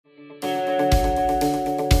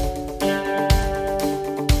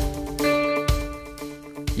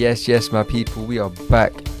Yes, my people, we are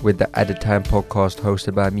back with the At The Time podcast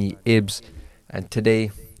hosted by me, Ibs, and today,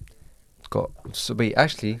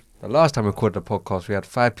 actually, the last time we recorded the podcast, we had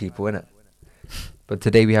 5 people in it, but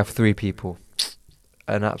today we have 3 people.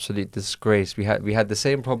 An absolute disgrace. We had the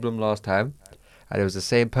same problem last time, and it was the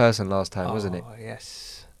same person last time, wasn't it? Oh,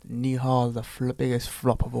 yes. Nihal, the biggest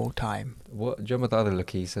flop of all time. What? Do you remember the other look?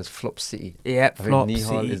 He says Flop City. Yep, I Flop think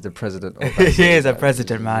Nihal City. is the president of that He city. is a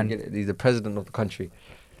president, man. He's the president of the country.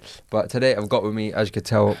 But today I've got with me, as you can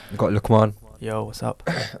tell, I've got Lukman Yo, what's up?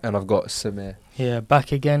 and I've got Samir Yeah,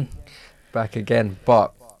 back again. back again.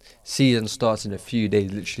 But season starts in a few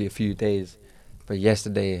days, literally a few days. But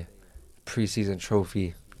yesterday, pre-season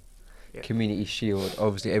trophy, Yeah. Community Shield.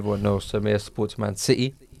 Obviously, everyone knows Samir supports Man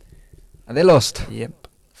City, and they lost. Yep.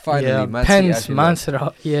 Finally, yeah, Man City Pens, actually Man lost. City.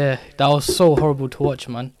 Yeah, that was so horrible to watch,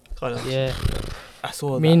 man. Yeah, I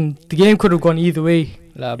saw I mean, the game could have gone either way.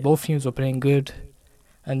 Like, both teams were playing good.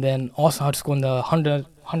 And then Arsenal had to score in the 102nd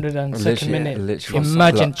Literally, minute. literally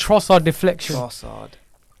Imagine, Trossard deflection. Trossard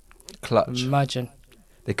clutch. Imagine.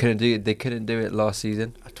 They couldn't do it. They couldn't do it last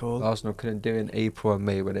season. at all. Arsenal couldn't do it in April and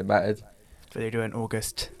May when it mattered. But they do it in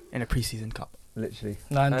August in a pre-season cup. Literally.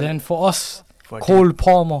 And And- then for us, For a Cole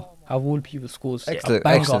Palmer, of all people, scores Excellent, a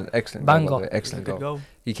banger. excellent Banger. goal, by the way, team. excellent Good goal. goal.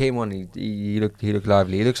 He came on. He looked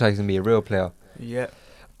lively. He looks like he's gonna be a real player. Yeah.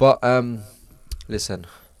 But listen.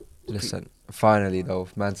 Finally, though,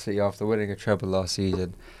 Man City, after winning a treble last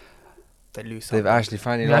season, They lose they've something. actually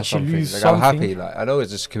finally They lost actually something. lose Like, I'm happy. something. Like, I know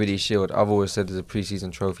it's just Community Shield. I've always said it's a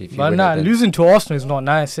pre-season trophy. If you But win nah, it, then losing to Arsenal is not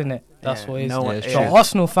nice, innit? That's Yeah, what it is. no one- Yeah, it's So true.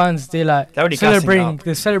 Arsenal fans, they like They're already gassing celebrating. up.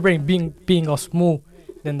 They're celebrating being us more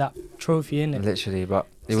than that trophy, innit? literally, but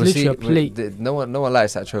It's we'll see. literally a plate. No one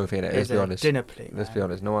likes that trophy. Innit? Let's It's be a honest. dinner plate. Let's man. be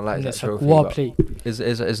honest. No one likes And that it's a trophy. war but plate.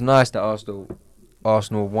 It's nice that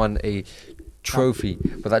Arsenal won a trophy,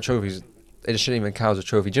 but that trophy it shouldn't even count as a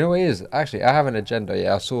trophy. Do you know what it is? Actually, I have an agenda.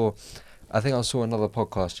 Yeah, I think I saw another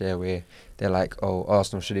podcast. Yeah, where they're like, "Oh,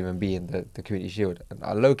 Arsenal shouldn't even be in the Community Shield,"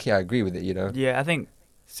 and low key, I agree with it. You know. Yeah, I think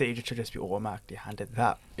City should just be automatically handed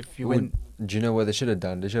that. If you Would- win, Do you know what they should have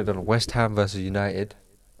done? They should have done West Ham versus United,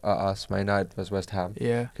 us, Man United versus West Ham,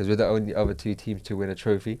 yeah, because we're the only other 2 teams to win a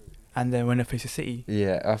trophy. and then when they face City,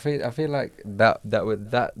 Yeah, I feel like that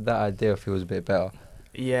idea feels a bit better.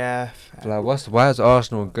 yeah, Like, why is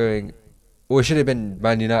Arsenal going? Well, it should have been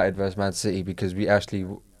Man United versus Man City because we actually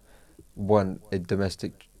won a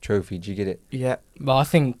domestic trophy. Do you get it? yeah. But I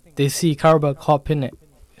think they see Carabao Cup in it.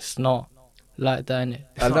 It's not like that, innit?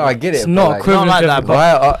 I know, I get it. It's but not like, equivalent. Not like to that,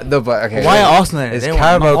 everybody. Why? No, but okay. Why are Arsenal in it? It's They want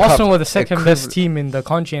Carabao Cup Arsenal were the second best equivalent- team in the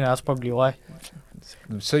country, and that's probably why.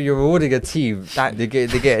 So you're rewarding a team That- they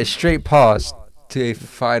get a straight pass to a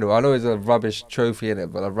final. I know it's a rubbish trophy in it,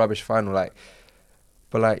 but a rubbish final.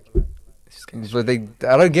 But I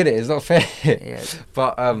don't get it. It's not fair. Yeah,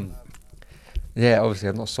 But yeah. Obviously,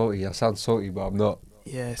 I'm not salty. I sound salty, but I'm not.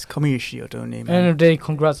 yeah, it's Community Shield only, End man. of the day,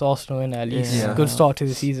 congrats Arsenal in at least. Yeah. Good start to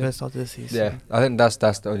the season. First start of the season. Yeah, I think that's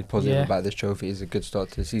the only positive Yeah. about this trophy. Is a good start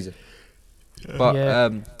to the season. But Yeah.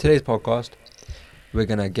 today's podcast, we're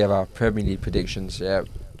gonna give our Premier League predictions. Yeah,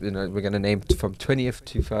 we're gonna name from 20th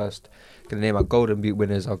to 1st. Gonna name our Golden Boot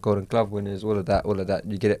winners, our Golden Glove winners, all of that.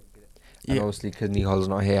 You get it? And Yeah. obviously, because Nihal's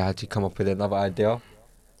not here, I had to come up with another idea.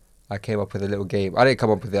 I came up with a little game. I didn't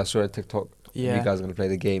come up with it. I saw it on TikTok. Yeah. You guys are gonna play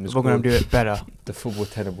the game. It's We're gonna called do it better. the Football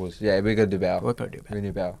Tenables. Yeah, we're gonna do better. We're gonna do We're better. gonna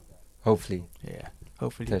do better. Hopefully, Yeah,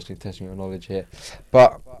 hopefully. testing your knowledge here.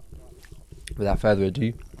 But without further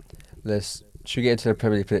ado, should we get into the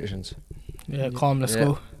Premier League predictions? Yeah, calm. Let's Yeah.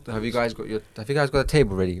 go. Have you guys got a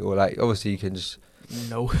table ready, or like obviously you can just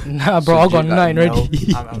No. Nah, So bro, I do got you- 9 No.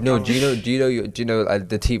 ready. no? Do you know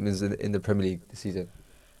the team is in the Premier League this season?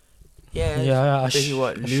 Yeah. Yeah, I Basically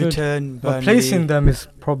what? I should. Luton, But Burnley. placing them is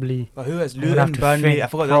probably. But who has I'm gonna have Luton, to Burnley? think I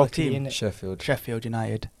forgot the other properly, team. innit? Sheffield, Sheffield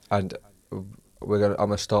United. and I'm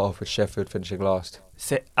gonna start off with Sheffield finishing last.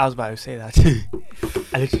 I was about to say that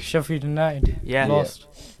too. Sheffield United. Yeah. Lost.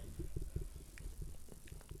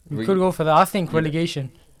 We We- could go for that. I think Yeah.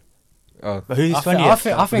 relegation. Oh, But who's I thi- 20th? I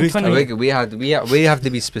thi- I think Who's 20th. we have to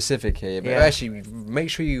be specific here. But Yeah. actually, make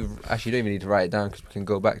sure you don't even need to write it down because we can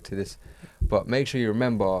go back to this. But make sure you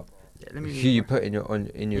remember Yeah, let me who you put in your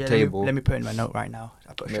yeah, table. Let me put in my note right now.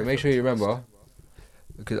 I put Make sure you remember,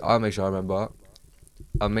 because I'll make sure I remember.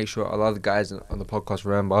 I'll make sure a lot of the guys on the podcast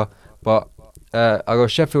remember. But I go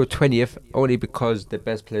Sheffield 20th only because the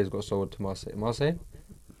best players got sold to Marseille.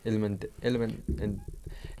 Iliman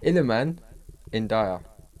Ndiaye.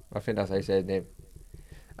 I think that's how you say his name.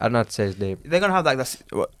 I don't know how to say his name. They're gonna have like that.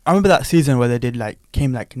 I remember that season where they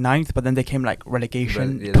came 9th, but then they came like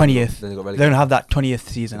relegation Yeah, 20th. Then they got They're relegated. gonna have that 20th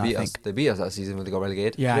season, I They think. beat us that season when they got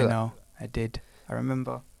relegated. Yeah, You I that? know. I did. I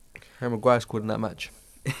remember. Harry Maguire scored in that match.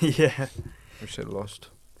 Yeah. We should have lost.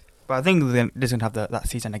 But I think they're just gonna have that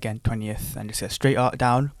season again, 20th, and just get straight up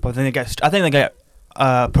down. But then I think they get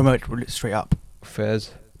promoted straight up.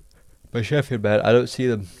 Fairs. But Sheffield, man, I don't see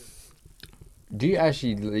them. Do you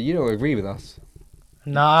actually, you don't agree with us?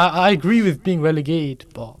 Nah, I agree with being relegated,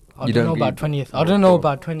 but I You don't know don't about agree? 20th. I don't know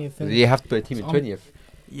about 20th. innit? You have to put a team in Um, 20th.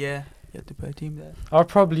 Yeah, you have to put a team there. I'll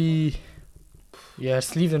probably,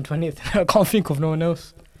 just leave them 20th. I can't think of no one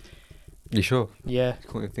else. You sure? Yeah. You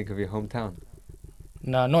can't even think of your hometown.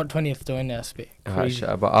 Nah, not 20th though, innit? That's a bit Alright, crazy.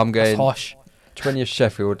 but I'm That's going harsh. 20th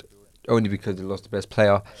Sheffield, only because they lost the best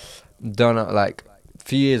player. Don't know, like, a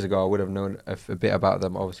few years ago I would have known a bit about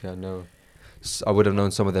them. Obviously I know, I would have known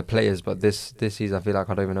some of their players, but this season I feel like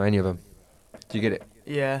I don't even know any of them. Do you get it?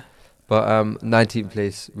 Yeah. But 19th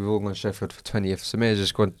place, we've all gone Sheffield for 20th. Samir's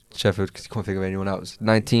just gone Sheffield because he can't think of anyone else.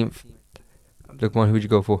 19th, Lukman, who'd you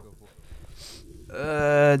go for?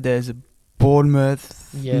 There's Bournemouth.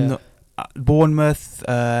 Yeah. Bournemouth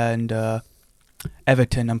and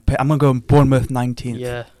Everton. I'm gonna go Bournemouth 19th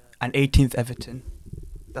Yeah. and 18th Everton.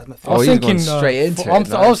 That's my I Oh, was he's thinking, gone straight into I was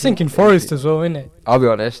 19th. thinking Forest as well, innit? I'll be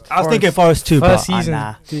honest. I was thinking Forest too, First but season,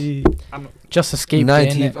 nah. they just escaped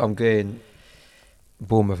 19th, it, I'm going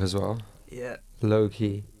Bournemouth as well. Yeah, Low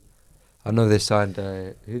key. I know they signed,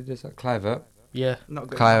 who did they sign? Clivert. Yeah. not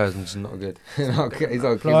good. Clivert's just not good. He's not good. He's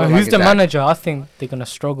not Bro, like who's his the dad. manager? I think they're gonna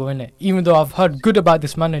struggle, innit? Even though I've heard good about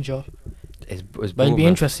this manager, It's but it'll be Bournemouth.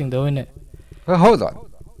 interesting though, innit? Well, hold on.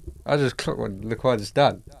 I just clocked what Lukman just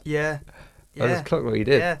done. Yeah, I just clocked what he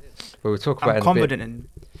did. yeah. But we'll talk about I'm it in confident a bit. in.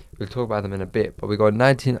 We'll talk about them in a bit. But we got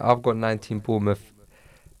 19. I've got 19 Bournemouth.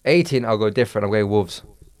 18, I'll go different. I'm going Wolves.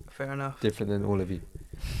 Fair enough. Different than all of you.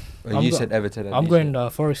 And I'm you go- said Everton. and I'm you going said-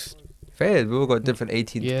 Forest. Fair. We all got different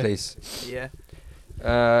 18th Yeah. place. Yeah.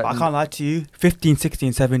 But I can't lie to you. 15,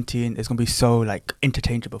 16, 17 is gonna be so like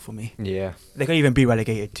interchangeable for me. Yeah. They could even be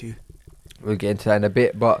relegated too. We'll get into that in a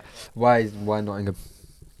bit. But why Nottingham?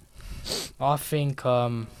 I think I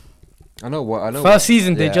know what. I know. first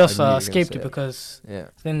season they yeah, just I knew you were gonna escaped say it because Yeah.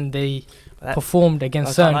 then they But that- performed I against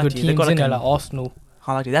can't certain lie good to you, they teams, got like innit? a- Like Arsenal.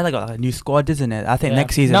 Can't lie to you. That's like a new squad, isn't it? I think Yeah.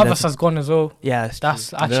 next season. Navas has gone as well. Yeah, That's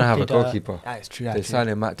They actually don't have a played, goalkeeper. that is true. They Actually.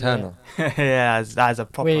 signed Matt Turner. Yeah, that is a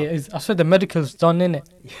proper. Wait, I said the medical's done, innit?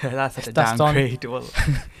 Yeah, that's such a That's done. downgrade. Well,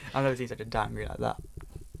 I've never seen such a downgrade like that.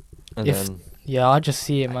 And If- then Yeah, I just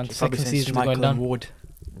see it, man. Actually, probably Second since season going Schmeichel and down. Ward.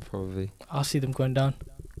 probably. I see them going down.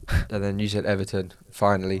 And then you said Everton.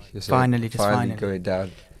 Finally. You said Finally, just finally. going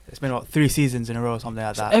down. It's been what 3 seasons in a row, or something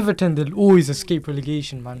like So that. Everton, they'll always escape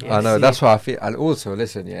relegation, man. Yeah, I know. see That's it. why I feel. And also,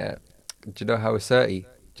 listen, yeah. Do you know how it's 30? Do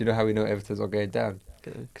you know how we know Everton's not going down?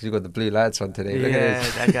 Because you got the blue lights on today. Look Yeah, at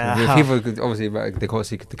that this. guy. People could, obviously they can't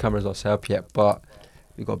see the camera's not set up yet, but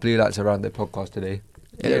we got blue lights around the podcast today.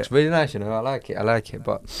 It Yeah. looks really nice, you know. I like it.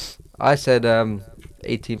 But I said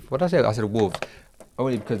 18th. What did I say? I said Wolves.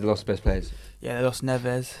 Only because they lost the best players. Yeah, they lost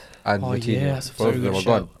Neves. And Oh, Coutinho. yeah, that's a Both very of them good are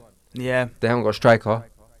shout. gone. Yeah, They haven't got a striker.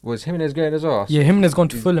 Was Jimenez going as well? Yeah, Jimenez gone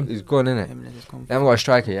to Fulham. He's gone, innit? Jimenez has gone. They haven't got a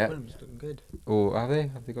striker yet. Fulham's looking good. Or have they?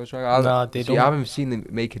 Have they got a striker? Nah, they See, don't. I haven't seen them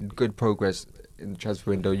making good progress in the transfer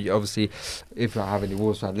window. You, obviously, if I have any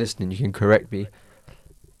Wolves fans listening, you can correct me.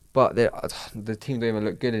 But the team don't even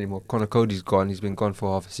look good anymore. Connor Cody's gone. He's been gone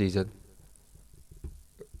for half a season.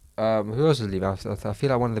 Who else is leaving? I feel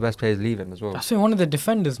like one of the best players leaving as well. I saw one of the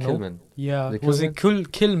defenders, no? Killman. Yeah, The was it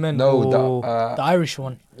Killman No, or the the Irish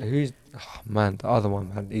one? who's man? The other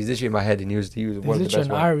one, man. He's literally in my head, and he was He's one of the literally best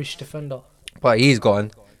an ones. Irish defender. But he's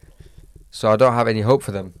gone, so I don't have any hope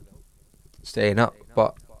for them staying up.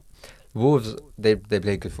 But Wolves, they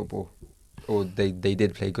play good football, or they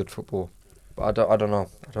did play good football. But I don't know.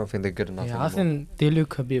 I don't think they're good enough. Yeah, I anymore. think they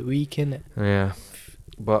look a bit weak, innit? Yeah,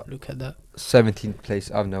 but Look at that. 17th place.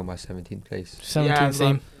 I've known my 17th place. 17 Yeah,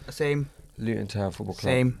 same. Same. Luton Town Football Club.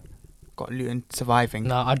 Same. Got Luton surviving.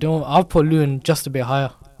 Nah, I don't. I'll put Luton just a bit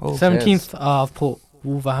higher. Oh, 17th, I've put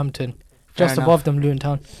Wolverhampton. Fair Just enough. above them, Luton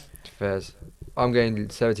Town. Fairs. I'm going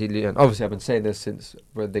 17 Luton. Obviously, I've been saying this since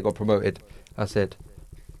when they got promoted. I said,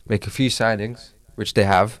 make a few signings, which they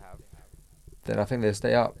have. Then I think they'll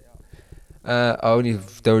stay up. The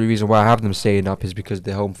only reason why I have them staying up is because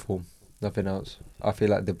they're home form. Nothing else. I feel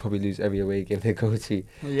like they'll probably lose every away game they go to.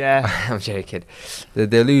 Yeah. I'm joking.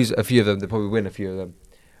 They'll lose a few of them. They'll probably win a few of them.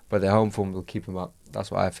 But their home form will keep them up.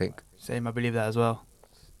 That's what I think. Same. I believe that as well.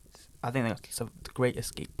 I think that's a great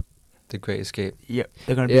escape. The Great Escape. Yep.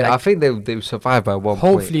 They're gonna be Yeah, I like think they'll survive by 1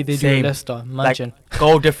 Hopefully they do Same. Leicester. Imagine.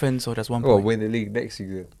 goal difference or just 1 point. Oh, point. win the league next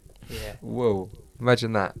season. Yeah. Whoa.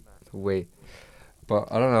 Imagine that. Way. But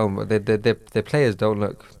I don't know. Their players don't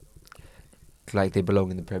look like they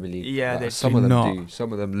belong in the Premier League. Yeah, Like, they some do of them not. do.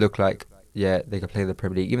 Some of them look like yeah, they can play in the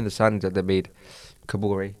Premier League. Even the signings that they made,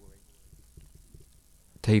 Kabore,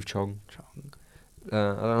 Tave Chong.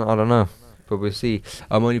 I don't know, but we'll see.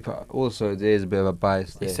 I'm only also there is a bit of a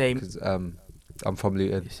bias there Same. because I'm from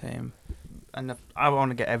Luton. Same. And I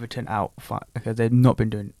want to get Everton out because they've not been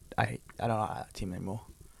doing. I don't like that team anymore.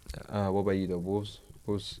 What about you, though?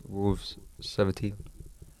 Wolves, 17.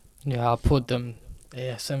 Yeah, I put them.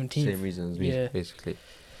 Yeah, 17th. Same reason as me, Yeah. basically.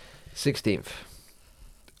 16th.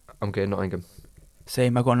 I'm getting Nottingham.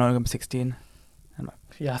 Same. I got Nottingham 16.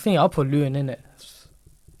 Yeah, I think I'll put Luton in it.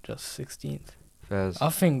 Just 16th. Fairs. I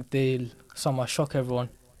think they'll somehow shock everyone.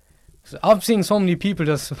 'Cause I've seen so many people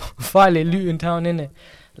just violate Luton Town in it.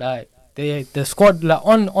 Like the squad, like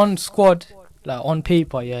on squad, like on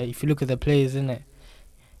paper. Yeah, if you look at the players in it,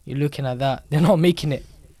 you're looking at that. They're not making it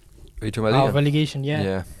Are you talking out about of Luton? relegation.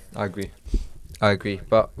 Yeah. I agree.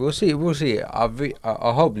 But we'll see. I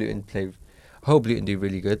hope Luton play. I hope Luton do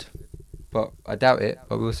really good. But I doubt it.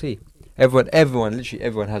 But we'll see. Literally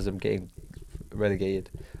everyone has them getting relegated.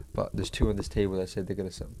 But there's 2 on this table that said they're going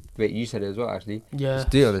to... Wait, you said it as well, actually. Yeah. There's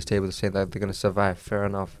 3 on this table that say that they're going to survive. Fair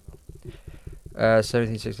enough.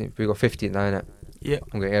 17, 16. We got 15 now, innit? Yeah.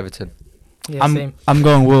 I'm going Everton. Yeah, same. I'm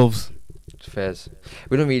going Wolves. Fairs.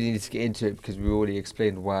 We don't really need to get into it because we already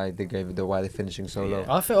explained why they're finishing so low.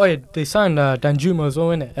 I think they signed Danjuma as well,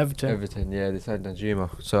 innit? Everton. Yeah, they signed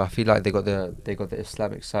Danjuma. So I feel like they got the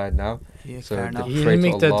Islamic side now. Yeah, So fair they enough. He pray to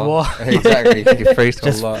make the Allah. dua. Exactly. They can pray to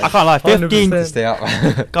Just, Allah I can't lie. 15 to 100%. stay up.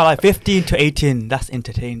 Can't lie. 15 to 18. That's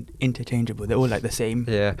interchangeable. They're all like the same.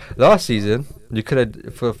 Yeah. Last season, you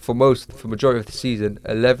could have for majority of the season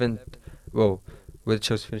 11. Well, where did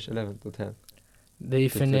Chelsea finish 11th or 10th? They The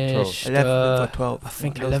 12. finished 11th or 12th. I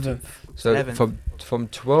think Those two. 11th. So 11th. from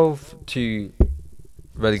 12 to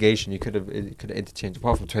relegation, you could have interchanged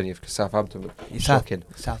apart from 20th because Southampton were shocking.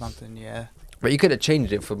 Southampton, yeah. But you could have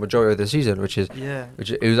changed it for majority of the season, which it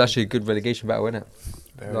was actually a good relegation battle, wasn't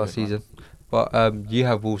it? Last season. But you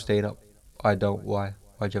have Wolves staying up. I don't. Why?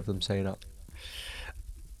 Why'd you have them staying up?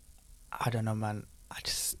 I don't know, man.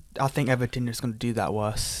 I think Everton is going to do that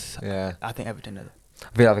worse. Yeah. I think Everton.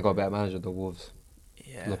 I feel like they got a better manager than Wolves.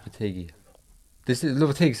 Yeah. Lopetegui.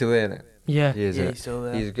 Lopetegui's still there, isn't it? Yeah. He is. Yeah, innit? he's still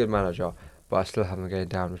there. He's a good manager, but I still have them going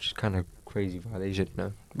down, which is kind of crazy violation, you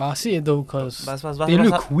know. But I see it though because That's they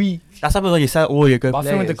look weak. That's how when you sell all your good But I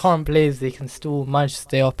think with the players. current players, they can still manage to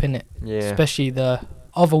stay up in it. Yeah. Especially the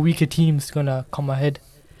other weaker teams gonna come ahead.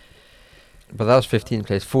 But that was 15th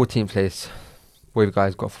place. 14th place. What have you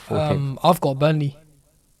guys got for 14th? I've got Burnley.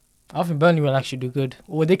 I think Burnley will actually do good.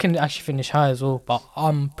 Or they can actually finish high as well. But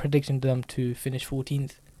I'm predicting them to finish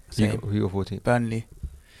 14th. Who you got 14th? Burnley.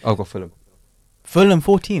 I've got Fulham. Fulham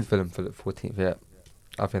 14th. Fulham 14th, yeah.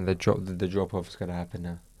 I think the drop off is gonna happen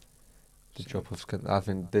now. The drop off. I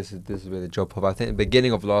think this is where the drop off. I think the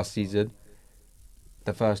beginning of last season,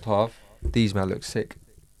 the first half, these men look sick.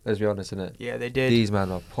 Let's be honest, innit? Yeah, they did. These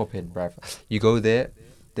men are popping, bruv. You go there,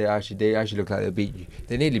 they actually look like they beat you.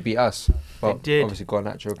 They nearly beat us, but did. obviously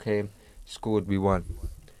Garnacho came, scored, we won.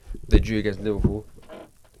 They drew against Liverpool,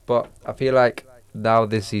 but I feel like now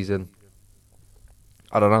this season,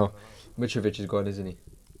 I don't know. Mitrovic is gone, isn't he?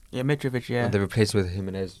 Yeah, Mitrovic, yeah. And they replaced with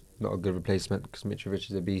Jimenez. Not a good replacement because Mitrovic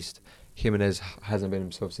is a beast. Jimenez hasn't been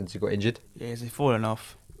himself since he got injured. Yeah, he's fallen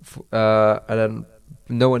off. And then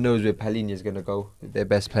no one knows where Palhinha is going to go, their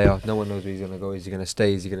best player. No one knows where he's going to go. Is he going to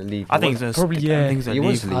stay? Is he going to leave? I think he's going to Probably, yeah. I think he's He going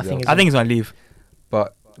wants to to leave. leave, I think he's going to leave.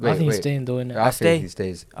 But I think he's wait. staying though, innit? I stay? think he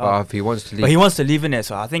stays. Oh. But if he wants to leave, But he wants to leave in it,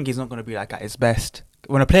 so I think he's not going to be like at his best.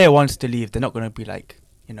 When a player wants to leave, they're not going to be like,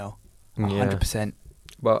 100%.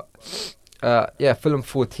 But yeah, Fulham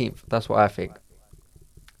 14th. That's what I think.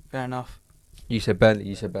 Fair enough. You said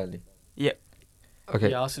Burnley. Yep.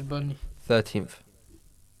 Okay. Yeah, I said Burnley. 13th.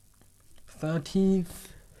 13th.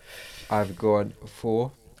 I've gone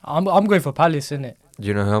for. I'm going for Palace, innit? Do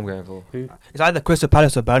you know who I'm going for? It's either Crystal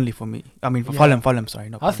Palace or Burnley for me. I mean, for Yeah. Fulham, sorry.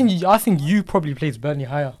 Not I Burnley. think you probably placed Burnley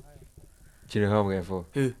higher. Do you know who I'm going for?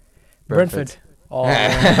 Who? Brentford. Oh,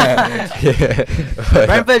 Yeah.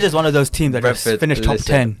 Brentford is one of those teams that just Brentford, finished top listen,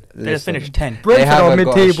 10. They just listen. finished 10. They Brentford are haven't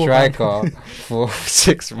got a mid-table. man. striker for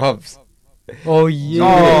 6 months. Oh yeah.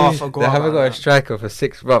 Oh, I forgot They haven't about got a that. striker for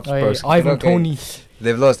 6 months, Oh, bro. yeah. So Ivan okay. Toney.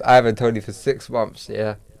 They've lost Ivan Toney for 6 months.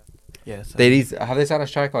 Yeah. Yeah, so They need. Have they signed a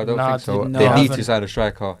striker? I don't Nah, think so. they- They no, need haven't. to sign a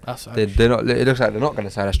striker. That's They're not. It looks like they're not going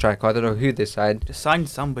to sign a striker. I don't know who they signed. just sign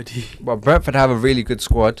somebody. But Brentford have a really good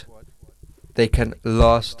squad. They can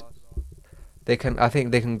last. I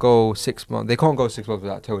think they can go 6 months. They can't go 6 months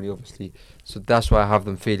without Tony, obviously. So that's why I have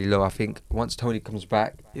them fairly low. I think once Tony comes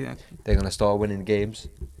back, Yeah. they're going to start winning games.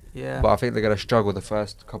 Yeah. But I think they're going to struggle the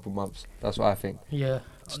first couple months. That's what I think. Yeah.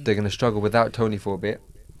 So they're going to struggle without Tony for a bit.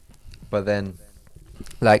 but then,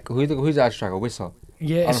 like, who's the actual striker? Wissa.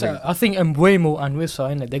 Yeah, I don't I think Mbuemo and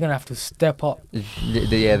Wissa, innit, they're gonna have to step up. Yeah,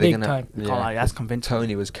 they're Big gonna. time. Can't lie, that's convinced me.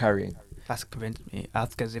 Tony was carrying. That's convinced me.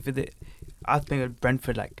 Because I think of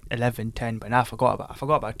Brentford like 11, 10, but now I forgot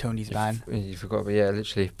about Tony's ban. You forgot, but yeah,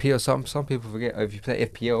 literally. PL. Some people forget. If you play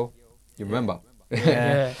FPL, you remember.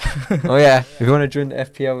 Yeah. Oh yeah. If you want to join the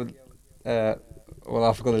FPL, well,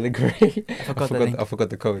 I forgot the link already. I forgot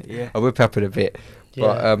the code. Yeah. I will pep it a bit.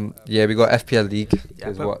 Yeah. But yeah, we got FPL League.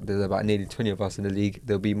 Yeah, There's about nearly 20 of us in the league.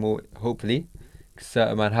 There'll be more, hopefully.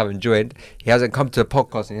 Certain man haven't joined. He hasn't come to a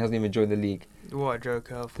podcast and he hasn't even joined the league. What a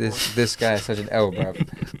joker. This guy is such an L,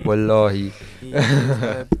 bruv. Wallahi. He is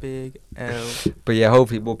a big L. But yeah,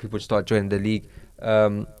 hopefully more people start joining the league.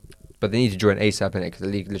 But they need to join ASAP in it because the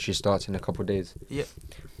league literally starts in a couple of days. Yep.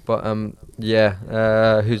 But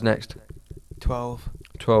yeah. Who's next? 12.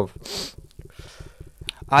 12.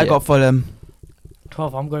 I Yeah. got Fulham.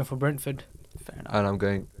 12. I'm going for Brentford. Fair enough. And I'm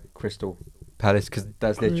going Crystal Palace because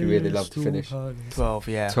that's literally where they love to finish. 12,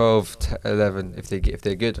 yeah. 12, 11 if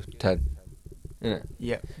they're good. 10. Innit?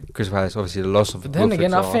 Yeah. Crystal Palace, obviously the loss of. But then Wilfried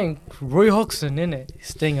again, I Zaha. think Roy Hodgson, innit, is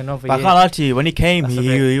staying another But I year. can't lie to you, when he came, That's a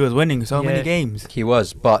bit- he was winning so many Yeah. games. He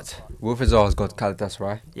was, but Wilfried Zaha's got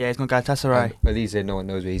Galatasaray. Yeah, he's going to Galatasaray. And at least no one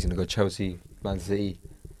knows where he's going to go. Chelsea, Man City.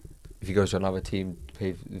 If he goes to another team,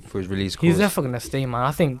 pay for his release clause. He's definitely gonna stay, man.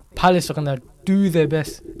 I think Palace are gonna do their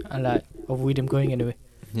best and like avoid him going anyway.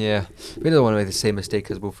 Yeah, we don't want to make the same mistake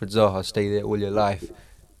as Wilfried Zaha. Stay there all your life,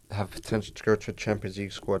 have potential to go to a Champions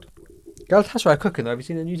League squad. Galatasaray cooking. Have you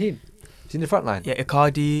seen the new team? Seen the front line? Yeah,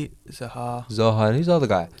 Icardi, Zaha. Zaha and who's the other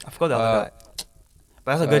guy? I forgot the other guy.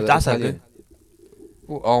 But that's a good. the That's a Italian.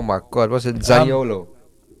 good. Oh my God! What's it? Zaniolo.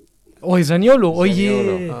 Oh, he's Zaniolo. Oh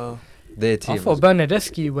Zaniolo. yeah. Their I team. thought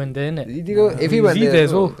Bernardeschi went there, innit? Did he go, if he He went was there, there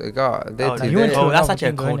as well. the guy, their Oh, team, he went their- to- that's another actually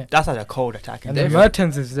a team going cold. in. That's actually a cold attack. And They're then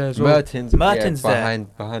Mertens is there as well. Mertens there.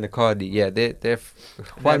 behind the Cardi. Yeah, they're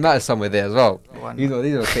White Matter's somewhere there as well. He's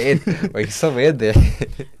not fit in, but he's somewhere in there.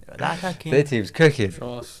 That attacking. Their team's cooking.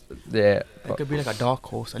 Trust. Yeah, It could be like a dark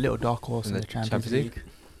horse, a little dark horse in the Champions League.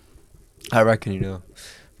 I reckon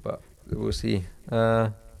but we'll see.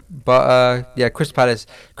 Yeah, Crystal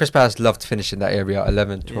Palace love to finish in that area,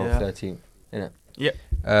 11, 12, Yeah. 13, innit? Yep.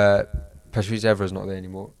 Patrice Evra's not there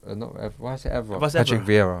anymore. Why is it Evra? What's Patrick Evra?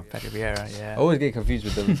 Vieira. Patrick Vieira, yeah. I always get confused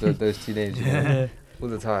with those two names, Yeah. all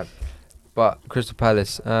the time. But Crystal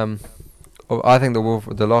Palace, I think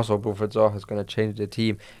the loss of Wilfried Zaha is going to change the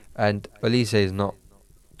team, and Olise is not.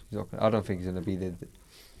 I don't think he's going to be there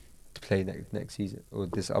to play next season or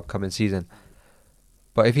this upcoming season.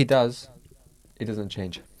 But if he does, it doesn't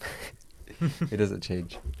change. It doesn't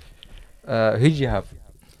change. Who did you have?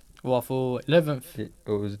 Well, for 11th.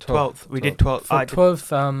 Or was it 12th. We did 12th. For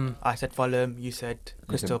 12th, I said Fulham. You said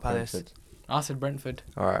Crystal Palace. Brentford. I said Brentford.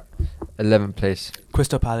 Alright. 11th place.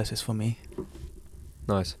 Crystal Palace is for me.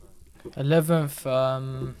 Nice.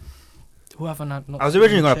 11th, who haven't had? I was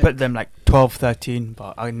originally going to put them like 12, 13,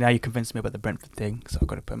 but now you convinced me about the Brentford thing, so I've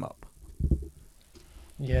got to put them up.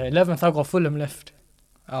 Yeah, 11th, I got Fulham left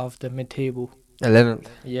out of the mid-table. 11th.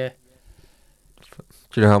 Yeah.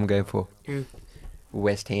 Do you know who I'm going for? Who?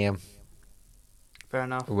 West Ham. Fair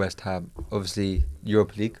enough. West Ham. Obviously,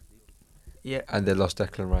 Europa League. Yeah. And they lost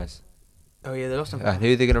Declan Rice. Oh yeah, they lost him. And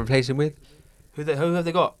who are they going to replace him with? Who have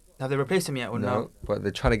they got? Have they replaced him yet or no? But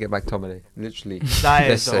they're trying to get McTominay. Literally. That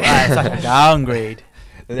is Listen. such a downgrade.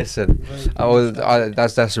 Listen.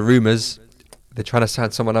 That's the rumours. They're trying to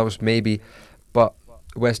sign someone else, maybe. But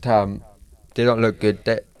West Ham, they don't look good.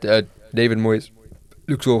 David Moyes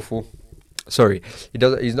looks awful. Sorry,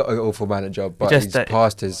 he's not an awful manager, but Just he's that-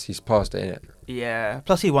 past it, innit? Yeah.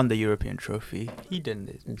 Plus, he won the European trophy. He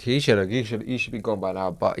didn't. He should be gone by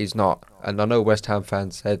now, but he's not. And I know West Ham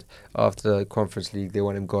fans said after the Conference League they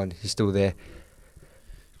want him gone. He's still there.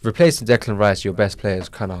 Replacing Declan Rice, your best player, is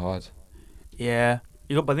kind of hard. Yeah.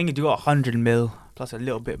 But I think you do got 100 mil plus a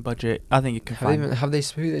little bit budget. I think you can find. Who they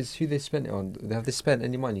spent it on? Have they spent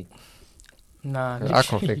any money? Nah, I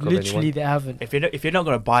can't think of anyone. literally they haven't. If you're not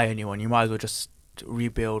gonna buy anyone, you might as well just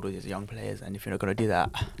rebuild with these young players. And if you're not gonna do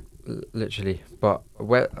that, Literally, but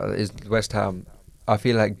is West Ham? I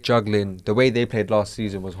feel like juggling the way they played last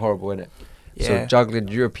season was horrible, innit? yeah. So juggling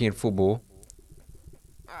European football,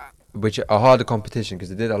 which a harder competition because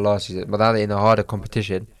they did that last season, but now they're in a harder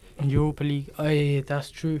competition Europa League. Oh yeah,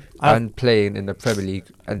 that's true. and playing in the Premier League.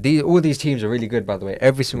 And all these teams are really good, by the way.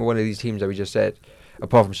 Every single one of these teams that we just said,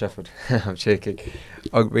 apart from Sheffield, I'm joking,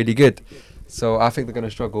 are really good. So I think they're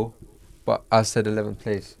gonna struggle. But I said 11th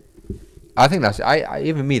place. I think that's I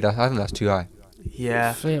think that's too high.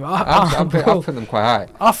 yeah. Flame. I'm Bro, putting them quite high.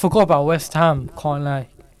 I forgot about West Ham. Can't lie.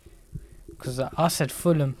 Because I said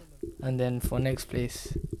Fulham. and then for next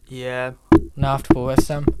place, Yeah. now after for West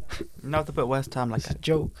Ham. Now have to put West Ham like It's a a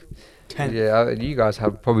joke. 10th. Yeah, you guys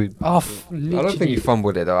have probably. Oh, I don't think you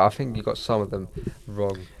fumbled it though. I think you got some of them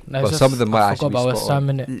wrong. No, But some of them might I actually forgot be about West spot on.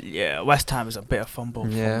 Ham, innit? Yeah, West Ham is a bit of fumble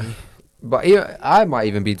Yeah. for me. But yeah, I might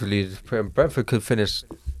even be deluded. Brentford could finish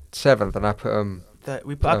 7th, and I put I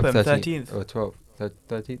put him 13th. or 12th,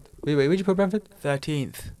 13th. Wait, where'd you put Brentford?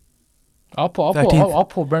 13th. I'll put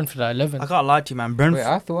 13th. Brentford at 11th. I can't lie to you, man. Brentford.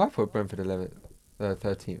 Wait, I thought I put Brentford 11th,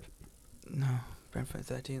 13th. No, Brentford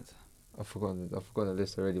 13th. I've forgotten the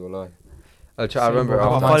list already. Will I Same remember. with I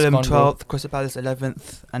got Oh, mine's Fulham gone, bro. 12th, Crystal Palace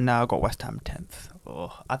 11th, and now I got West Ham 10th.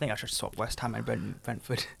 Oh, I think I should swap West Ham and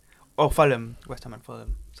Brentford. Oh, Fulham. West Ham and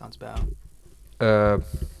Fulham. Sounds better.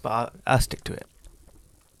 But I'll stick to it.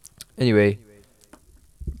 Anyway,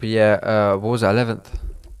 but yeah, what was it? 11th.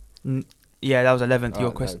 Yeah, that was 11th. Your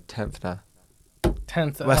No, question. 10th now.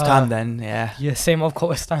 10th. West Ham then, yeah. Yeah, same. I've got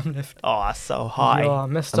West Ham left. Oh, that's so high. Yeah, I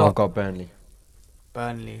messed And I've up. got Burnley.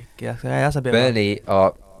 Burnley. Yeah, that's a bit. Burnley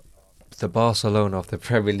are the Barcelona of the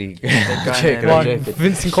Premier League. going One, Joking.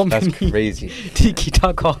 Vincent That's Kompany. crazy. Tiki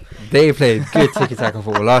Taka. They played good tiki-taka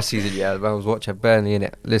football last season. Yeah, when I was watching Burnley in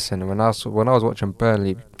it. Listen, when I was watching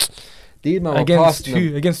Burnley, these men were Against passing them.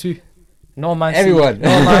 who? Against who? No Man City. Everyone, No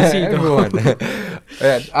Man City. though. everyone.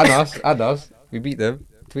 Yeah, and us. We beat them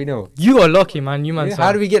 3-0. You are lucky, man. You man. Yeah,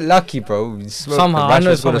 how do we get lucky, bro? We smoked Somehow, them. I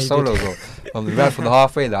know Rashford's got a somehow you solo goal. We ran from the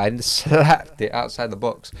halfway line, slapped it outside the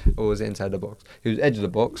box, or was it inside the box? It was edge of the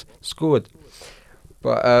box, scored.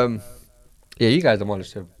 But yeah, you guys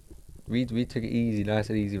demolished them. We took it easy, nice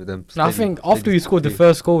and easy with them. No, I Steady, think after steady, we scored the steady.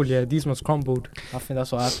 first goal, yeah, these ones crumbled. I think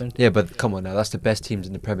that's what happened. Yeah, but come on now, that's the best teams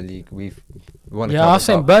in the Premier League. We've won a Yeah, I was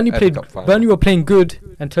saying Burnley Cup Burnley were playing good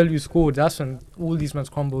until you scored. That's when all these ones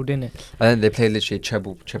crumbled, innit? and then they played literally a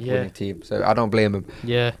treble Yeah. winning team. So I don't blame them.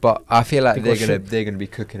 Yeah. But I feel like They got they're gonna be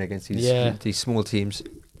cooking against Yeah. these small teams,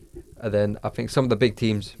 and then I think some of the big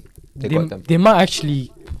teams they got them. They might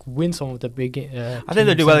actually win some of the big. I think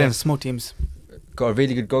they do well against small teams. Got a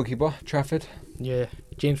really good goalkeeper, Trafford. Yeah,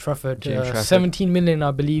 James Trafford. James Trafford. 17 million,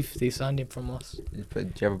 I believe they signed him from us. Do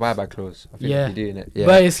you have a buyback clause? I think Yeah. you do in it. Yeah.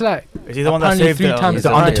 But it's like Is he the one that Apparently saved 3 the, times the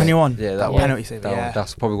the under price. 21? Yeah, that that one. penalty save. That one, Yeah.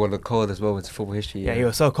 that's probably one of the coldest moments in football history. Yeah, he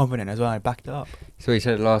was so confident as well. I backed it up. So he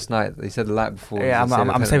said it last night. He said the night before. Yeah, he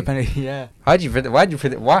I'm saved saving a penalty. penalty. Yeah. How'd you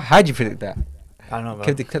predict that? I don't know. Bro.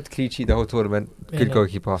 Kept the clean sheet the whole tournament. Yeah, Good no.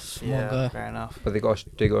 goalkeeper. small Yeah, guy. fair enough. But they got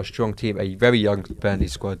a strong team, a very young Burnley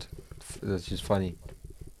squad. That's just funny.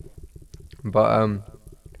 But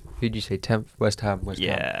who'd you say 10th? West Ham.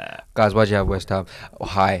 Yeah. Guys, why'd you have West Ham? Oh,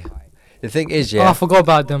 high. The thing is, Oh, yeah. I forgot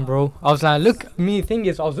about them, bro. I was like, look, thing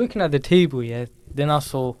is, I was looking at the table, yeah. Then I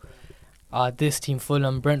saw this team,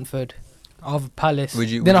 Fulham, Brentford, Palace. Would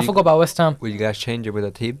you- then would I you- forgot about West Ham. Will you guys change it with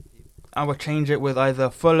a team? I would change it with either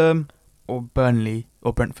Fulham or Burnley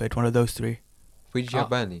or Brentford. One of those three. Where did you have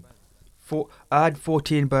Burnley? I had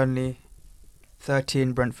 14 Burnley,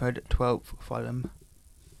 13 Brentford, 12 Fulham.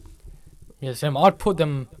 Yeah, same. I'd put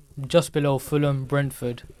them just below Fulham,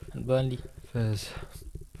 Brentford, and Burnley. First.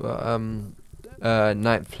 But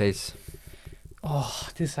 9th place. Oh,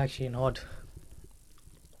 this is actually an odd.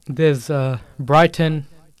 There's Brighton,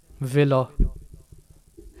 Villa,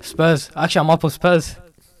 Spurs. Actually, I'm up on Spurs.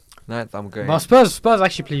 9th, I'm going. But Spurs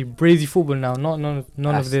actually play brazy football now. None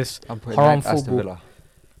of this. I'm putting haram 9th Aston football. Villa.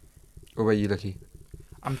 Or were you lucky?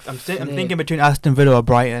 I'm Yeah. thinking between Aston Villa or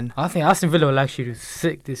Brighton. I think Aston Villa will actually do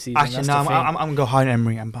sick this season. Actually, That's no, the I'm thing. gonna go high on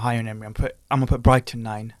Emery. I'm high on Emery. I'm gonna put Brighton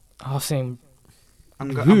 9. I was saying, I'm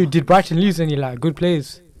who did Brighton lose any like good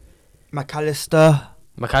players? McAllister.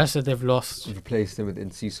 McAllister they've lost. Replaced him with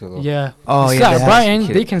Enciso. though. Yeah. Oh it's yeah. like they have. Brighton,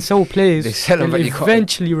 Kid. they can sell players. They sell 'em, They'll but you can't-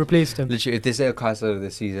 eventually replace them. Literally, if they sell Kaiser of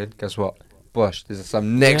the season, guess what? Bosh, there's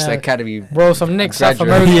some next Yeah. academy. Bro, some next South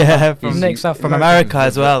Graduate. America. Yeah, From from, next South from America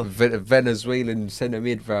as well. Venezuelan centre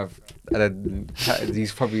mid, bruv. And then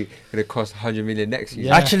he's probably going to cost 100 million next season.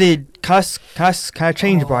 Yeah. Actually, can I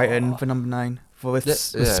change Brighton for number 9 for with Yeah,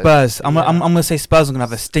 with yeah. Spurs? I'm Yeah. gonna say Spurs are gonna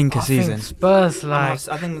have a stinker I think season. Spurs like.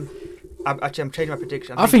 I think. I'm changing my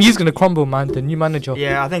prediction. I think he's gonna crumble, man. The new manager.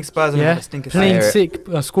 Yeah, I think Spurs are gonna Yeah. have a stinker Playing season.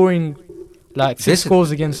 sick, scoring like This 6 is-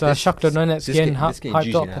 goals against this- Shakhtar Donetsk, getting this getting hyped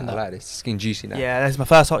juicy up now. and I that. like this. It's getting juicy now. Yeah, that's my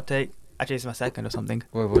first hot take. Actually, it's my second or something.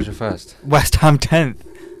 What was your first? West Ham 10th.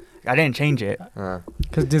 I didn't change it.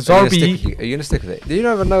 Because the So Zarbi. are you going to stick with it? You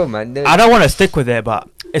never know, man. I don't want to stick with it, but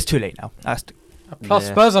it's too late now. Plus,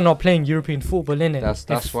 Yeah. Spurs are not playing European football, innit?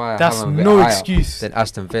 That's why I That's have 'em a bit no higher excuse. than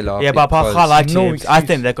Aston Villa. Yeah, but I because- can't lie to No you. I excuse.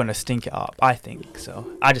 think they're gonna stink it up. I think so.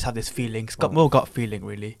 I just have this feeling. It's got more gut feeling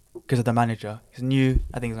really because of the manager. He's new.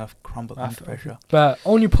 I think he's gonna crumble under pressure. But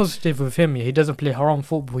only positive with him, yeah, he doesn't play haram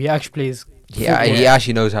football. He actually plays He football.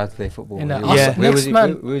 actually knows how to play football. And, He us was- Yeah. Where was next he?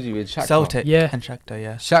 man- Where was he with Shakhtar? Celtic Yeah. and Shakhtar,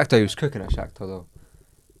 yeah. Shakhtar, he was cooking at Shakhtar though.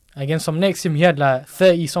 Against some next team, he had like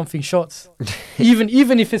 30 something shots.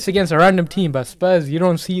 even if it's against a random team, but Spurs, you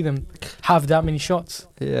don't see them have that many shots.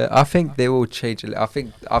 Yeah, I think they will change. I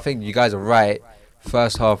think you guys are right.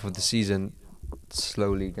 First half of the season,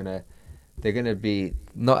 they're gonna be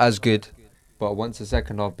not as good, but once the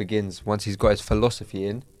second half begins, once he's got his philosophy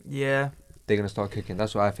in, Yeah. they're gonna start cooking.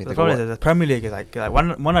 That's what I think. The They're problem gonna is that the Premier League is like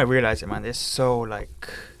when I realised it, man, it's so like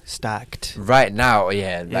stacked. right now,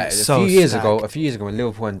 yeah. Like, It's a so few years ago, stacked. when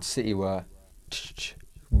Liverpool and City were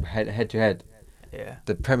head to head, Yeah.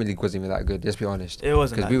 the Premier League wasn't even that good. Let's be honest. It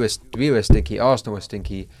wasn't. Because we were stinky. Arsenal was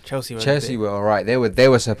stinky. Chelsea were alright. They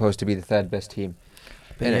were supposed to be the third best team.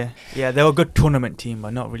 innit? Yeah, they were a good tournament team,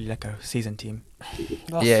 but not really like a season team.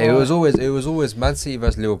 Yeah, it was always Man City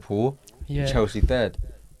versus Liverpool, Yeah. Chelsea third,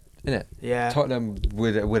 innit? Yeah. Tottenham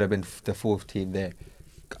would have been the fourth team there.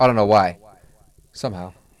 I don't know why,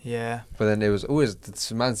 somehow. Yeah. But then it was always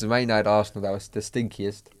the Man United, Arsenal that was the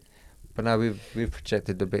stinkiest. But now we've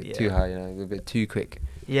projected a bit too high, a bit too quick.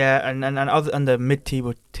 Yeah, and the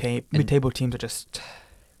mid-table teams are just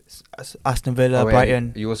Aston Villa,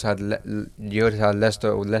 Brighton. You also had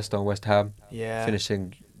Leicester and West Ham Yeah.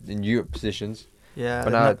 finishing in Europe positions. Yeah. But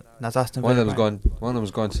now that's Aston One Villa. of them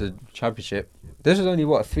was gone to Championship. This was only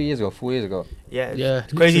 4 years ago. Yeah. Yeah,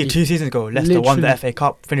 It's crazy. literally. 2 seasons ago, Leicester won the Literally. FA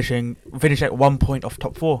Cup, finishing at 1 point off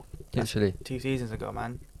top 4. Literally. 2 seasons ago,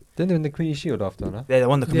 man. Didn't they win the Queen's Shield after, no? Yeah, they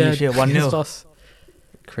won the Community Shield 1-0. against us.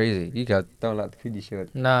 Crazy. You guys don't like the Queen's Shield.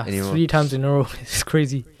 Nah, Anymore. 3 times in a row. It's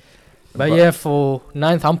crazy. But yeah, for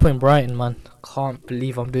 9th, I'm putting Brighton, man. Can't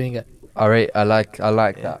believe I'm doing it. Alright, I like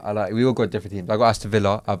Yeah. that. We all got different teams. I got Aston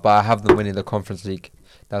Villa, but I have them winning the Conference League.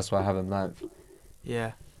 That's why I have them 9th.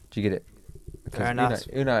 Yeah. Do you get it? Fair enough.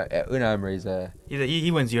 Unai Emery's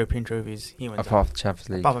He wins European trophies. He wins apart from the Champions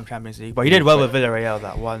League. apart from Champions League. But he did well with Villarreal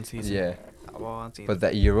that one season. Yeah, That one season. but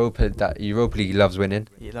that Europa League he loves winning.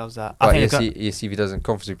 He loves that. I But think you see if he does in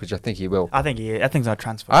Conference League, which I think he will. I think it's not a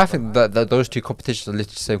transfer. I think that those two competitions are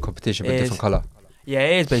literally the same competition but It different is. colour. Yeah,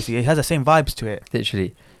 it is basically. It has the same vibes to it.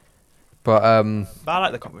 Literally. But But I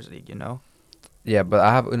like the Conference League, yeah, but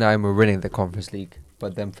I have Unai Emery winning the Conference League,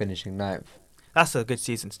 but them finishing 9th. That's a good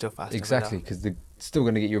season still for Aston Exactly, Villa. because they're still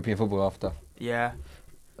going to get European football after. Yeah.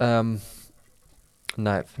 9th.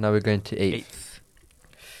 Now we're going to 8th. 8th.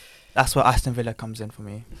 That's where Aston Villa comes in for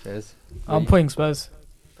me. Yes. I'm putting Spurs.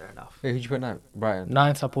 Fair enough. Wait, who'd you put 9th? Brighton.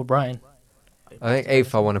 9th, I put Brighton. I think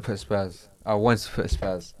 8th I want to put Spurs. I want to put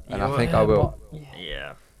Spurs. And You I think Yeah, I will. but-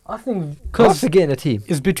 Yeah. I think Because because forgetting a team.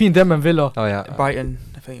 it's between them and Villa. Oh yeah. Brighton,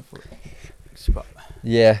 I think.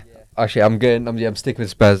 Yeah. Actually, I'm sticking with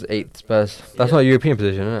Spurs. 8th Spurs. That's Yeah. not a European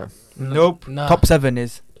position, isn't it? Nope. Nah. Top 7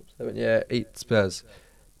 is. 7, yeah, 8th Spurs.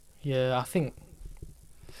 Yeah, I think.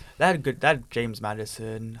 They had James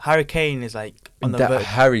Maddison. Harry Kane is like on the That verge.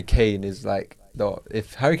 Harry Kane is like, no,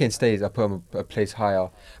 if Harry Kane stays, I put him a place higher.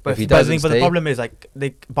 But if he but doesn't but the stay, problem is like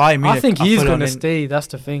they Bayern Munich. I think are he's full gonna on stay. That's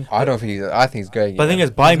the thing. I don't think I think he's going. But the thing yeah.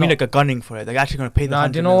 is, Bayern He's Munich not. are gunning for it. They're actually gonna pay the. Nah,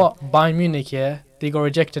 100 do you know million. what? Bayern Munich, yeah, they got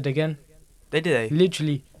rejected again. They did.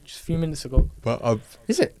 Literally, just a few minutes ago. But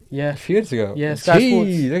is it Yeah. a few years ago? Yeah, Sky Sports.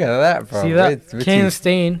 Jeez, look at that, bro. See that? It's Kane's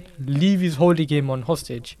staying, leave his holy game on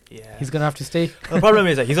hostage. Yeah. He's gonna have to stay. The problem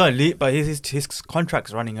is that he's gonna leave, but his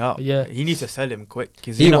contract's running out. Yeah. He needs to sell him quick.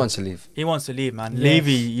 'Cause, he you know, wants to leave. He wants to leave, man. Yes.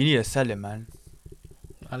 Levy, you need to sell him, man.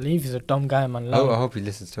 I leave. He's a dumb guy, man. I hope he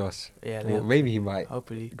listens to us. Yeah. Well, maybe he might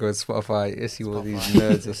Hopefully. go on Spotify. Let's see what these Spotify.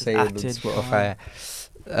 nerds are saying on Acted, Spotify.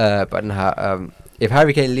 But nah, if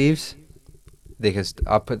Harry Kane leaves, they can.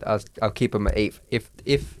 I'll keep him at 8th.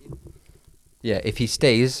 If he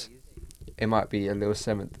stays, it might be a little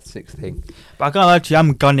 7th, 6th thing. But I can't lie to you,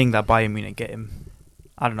 I'm gunning that Bayern Munich get him.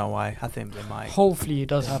 I don't know why. I think they might. Hopefully, it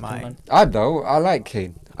does Yeah, happen, mine. man. I know. I like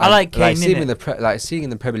Kane. I like Kane, seeing innit? in seeing in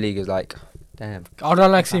the Premier League is like, damn, I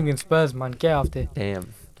don't like seeing him in Spurs, man. Get out there.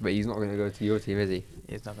 damn. But he's not going to go to your team, is he?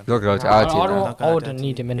 He's not He's gonna. not going to go to Nah, our I team. don't- now. Not gonna I do wouldn't that.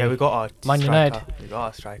 need him Yeah, anyway. we got our Man striker. United. We got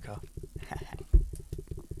our striker.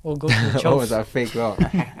 Or go to What was Chelsea. that fake laugh?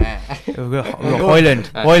 we got Hoyland.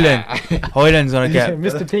 Hoyland's gonna get.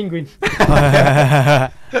 Mr. Penguin.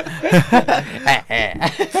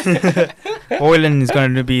 Hoyland is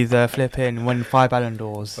going to be the flipping win 5 Ballon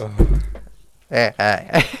d'Ors. Hey,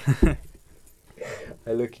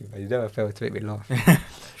 look, you never failed to make me laugh.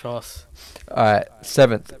 Trust. Alright,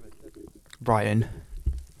 7th. Brighton.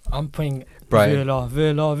 I'm putting Brighton.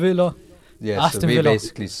 Villa. Yeah, Aston so we Villa.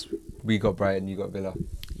 basically we got Brighton, you got Villa.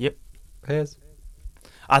 Yep. Yes.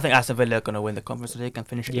 I think Aston Villa are going to win the Conference League and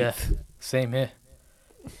finish 8th. Yeah, same here.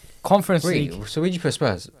 Conference Wait, League. so where'd you put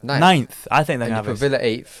Spurs? Ninth. I think they're And you gonna put have Villa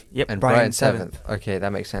 8th. Yep, And Brighton Brighton 7th. Okay,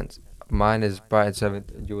 that makes sense. Mine is Brighton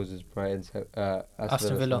 7th, and yours is Brighton.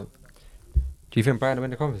 Aston Villa. 7th. Do you think Brighton will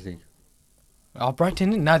win the Conference League? Oh,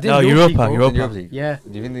 Brighton. Nah, they're No, Europa. Europa. Europa League. Yeah.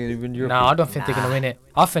 Do you think they win Europa? Nah, I don't think they're gonna win it.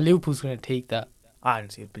 I think Liverpool's gonna take that. I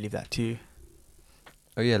honestly believe that too.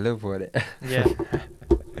 Oh yeah, Liverpool had it. Yeah.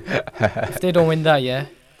 If they don't win that, yeah,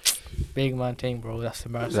 big man thing, bro. That's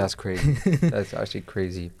embarrassing. That's crazy. That's actually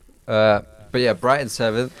crazy. But yeah, Brighton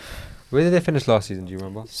 7th. Where did they finish last season? Do you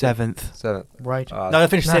remember? 7th. 7th. Right. No, they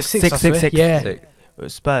finished Nah, sixth. I swear. Yeah. Sixth. It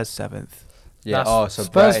was Spurs 7th. Yeah. Nah, So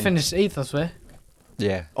Spurs Brighton, finished 8th, I swear.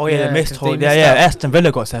 Yeah. Oh yeah, Yeah, they missed. 'cause Whole, they yeah, missed yeah. out. Aston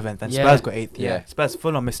Villa got 7th and Yeah. Spurs got 8th. Yeah. Yeah. Spurs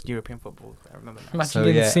full on missed European football. I remember that. Imagine So,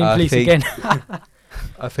 being in yeah, the same I place think- again.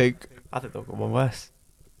 I think. I think they'll go one worse.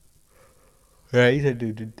 Yeah, he said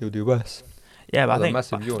they'll do worse. Yeah, but Well, I think.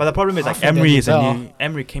 massive yawn. But the problem is I like think they'll Emery do is a better. new.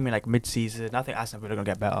 Emery came in like mid-season. I think Aston Villa are gonna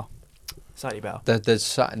get better, slightly better. The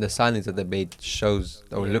signings that they made shows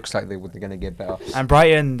or Yeah. looks like they're gonna get better. And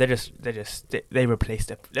Brighton, they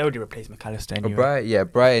replaced it. They already replaced McAllister anyway.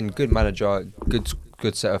 Brighton, good manager,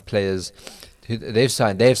 good set of players. They've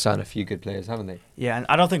signed a few good players, haven't they? Yeah, and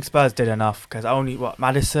I don't think Spurs did enough because only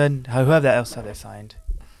Madison, whoever else have they signed?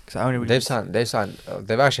 Because only They've signed.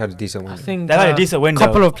 They've actually had a decent I win. think They've had a decent window.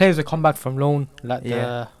 couple of players will come back from loan, like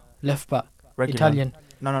Yeah. the left back, Regular. Italian.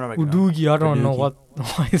 No, regular. Udugi, I don't know Udogie.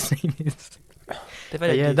 what his name is. They've But had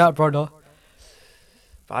a yeah, decent- that brother.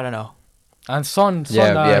 But I don't know. And Son,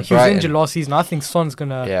 Yeah, he was Brighton. injured last season. I think Son's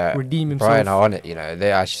gonna Yeah, redeem himself. Brighton are on it. You know,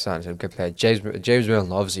 they actually signed some good players. James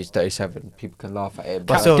Milner, obviously, he's 37. People can laugh at it,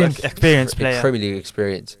 But but still, Captain. experienced player. Premier League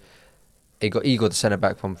experience. He got the centre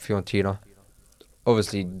back from Fiorentina.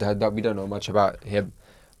 Obviously, we don't know much about him,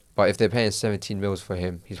 but if they're paying 17 mils for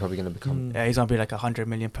him, he's probably going to become. Yeah, he's gonna be like 100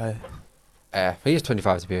 million per. He is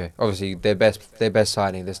 25 to be here. Obviously, their best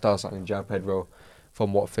signing. They start signing João Pedro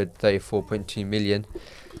from Watford, 34.2 million.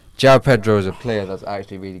 João Pedro is a player that's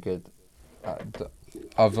actually really good.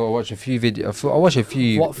 I've watched a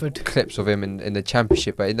few Watford. clips of him in the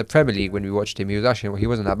Championship, but in the Premier League when we watched him, he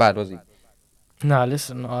wasn't that bad, was he? Nah,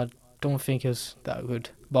 listen, I don't think he was that good.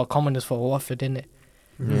 But common is for Watford, innit?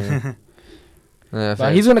 Yeah.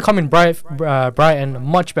 But he's gonna come in Brighton,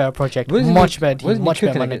 much better project, much better team, much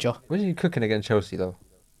better manager. Wasn't he cooking against Chelsea though?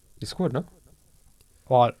 He scored, no?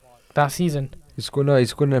 What, that season? He scored in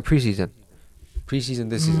a preseason. Preseason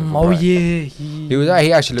this season. for Oh Brighton. yeah,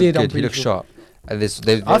 He actually did looked good. He looked unbelievable. sharp.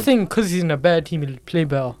 And I think because he's in a better team, he'll play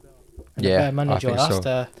better. And a Yeah, better manager. I think That's so.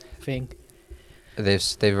 the thing.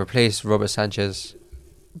 They've replaced Robert Sanchez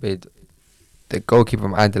with the goalkeeper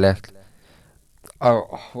from Anderlecht.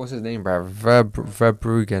 Oh, what's his name, bro?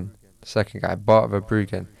 Verbruggen, second guy, Bart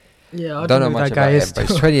Verbruggen. Yeah, I Don't know who much that guy about him, is. but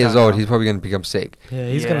he's 20 years old. He's probably going to become sick. Yeah,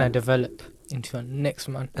 he's Yeah. gonna develop into a next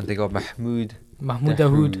man. And they got Mahmoud. Mahmoud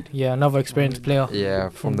Dahoud. Dahoud, yeah, another experienced player. Yeah,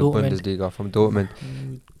 from From the Dortmund. Bundesliga, from Dortmund.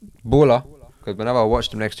 Baller, because whenever I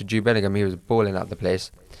watched him next to Jude Bellingham, he was balling out the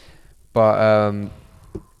place. But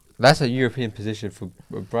that's a European position for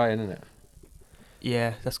Brighton, isn't it?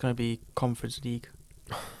 Yeah, that's gonna be Conference League.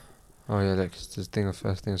 Oh yeah, look, it's this thing of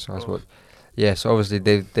first thing. So I what? Yeah, so obviously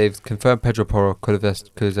they've confirmed Pedro Porro,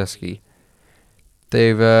 Kulusevski.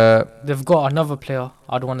 They've They've got another player.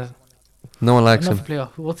 I don't want to. no one likes Another him. player.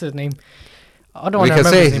 What's his name? I don't We want to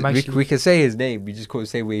can remember say his name actually. we can say his name. We just can't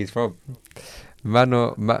say where he's from.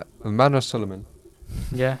 Mano Solomon.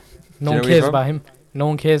 Yeah, you no know one where he's cares from? about him. No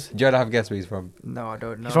one cares. Do you have a guess where he's from? No, I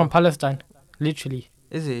don't know. He's from Palestine, literally.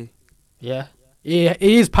 Is he? Yeah, it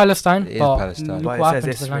is Palestine. It is but Palestine. Look But what it happened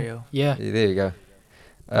says to the land. Israel. Yeah. Yeah, there you go.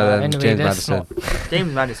 Anyway, James let's Maddison.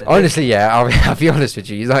 James Madison. Honestly, yeah, I'll be honest with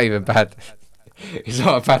you. He's not even bad. He's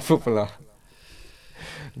not a bad footballer.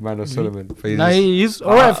 Mano Solomon. But he's Nah, just- he's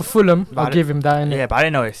alright for Fulham. but I'll I give him that. innit? Yeah, but I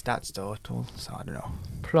didn't know his stats though at all, so I don't know.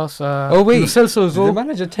 Plus, Oh, wait. Lo Celso as Did the well.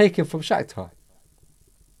 manager take him from Shakhtar?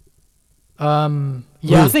 Yeah,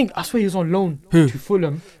 Who? I think that's where he was on loan Who? to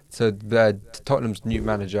Fulham. So Tottenham's new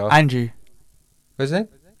manager. Andrew. What's his name?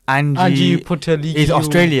 Angie. Angie Puteligi. He's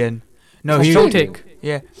Australian. No, From he. Celtic.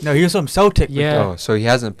 Yeah. No, he was from Celtic. Yeah. Oh, so he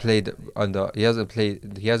hasn't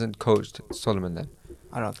coached Solomon then.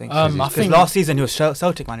 I don't think. I Because think last season he was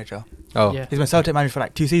Celtic manager. Oh, Yeah. He's been Celtic manager for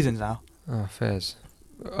like 2 seasons now. oh, fairs.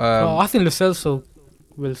 I think Lo Celso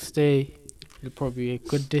will stay. He'll probably be a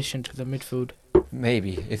good addition to the midfield.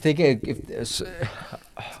 Maybe if they get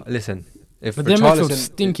listen. If But their midfield's Richarlison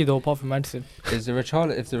stinky though, apart from Madison. if the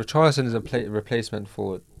Richarlison is a replacement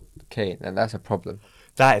for Kane, then that's a problem.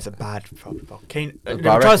 That is a bad problem. Kane. But I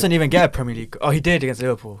Richarlison reckon- didn't even get a Premier League. Oh, he did against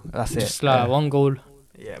Liverpool. That's it. Just like Yeah. one goal.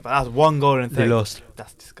 Yeah, but that's one goal in 30. They lost.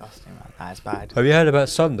 That's disgusting, man. That is bad. Have you heard about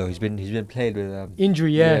Son though? He's been played with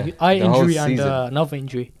Injury, yeah. Yeah, Eye the whole injury and season. another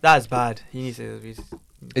injury. That is bad. He needs to be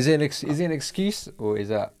Is it an excuse or is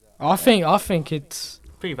that? I think it's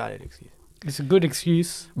pretty valid excuse. a good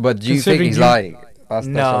excuse. But do you think Considering he's you- lying? That's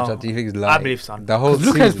No. what I'm saying. Do you think he's lying? I believe Son. The whole 'Cause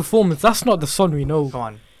look at his season, performance. That's not the Son we know. Come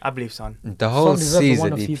on. I believe Son. the whole Son deserves a season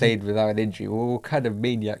one-off he season. played without an injury. What kind of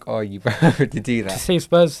maniac are you, bro, to do To that? save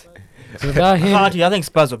Spurs. So without him, I think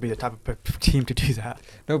Spurs would be the type of team to do that.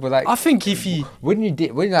 No, but like, I think if he wouldn't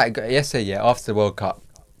like yesterday, yeah, after the World Cup,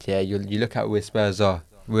 yeah, you look at where Spurs are,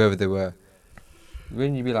 wherever they were.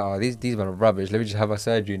 Wouldn't you be like, oh, these men are rubbish. Let me just have my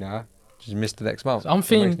surgery now. Just miss the next month. So I'm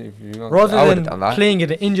thinking, If you want- I rather would've than done that. playing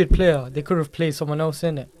an injured player, they could have played someone else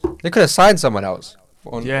in it. They could have signed someone else.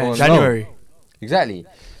 On Yeah, on January. loan. Exactly.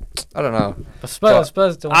 I don't know. But But-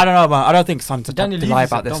 Spurs don't. I don't know, man. I don't think Son's a Daniel to lie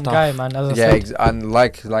Levy's a about this dumb stuff. guy, man. As I Yeah, said. and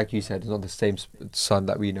like you said, it's not the same Son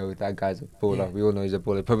that we know. That guy's a baller. Yeah. We all know he's a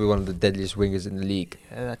baller. Probably one of the deadliest wingers in the league,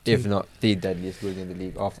 Yeah, that if too. not the deadliest winger in the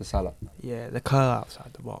league after Salah. Yeah, the curl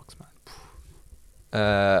outside the box, man.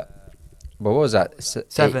 But what was that?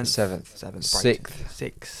 Seventh. Seventh,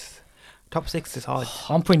 Sixth. Top 6 is hard.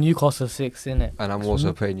 I'm putting Newcastle 6 in it. And I'm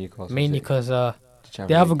also putting Newcastle. Mainly sixth, because the they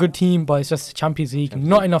Champions have a League. good team, but it's just the Champions League. Champions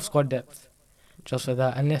Not League. enough squad depth. Just for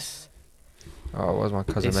that. Unless Oh, what was my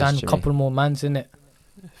cousin they sign a messaging me? couple more mans in it.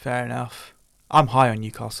 Fair enough. I'm high on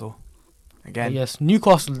Newcastle. But Again. yes,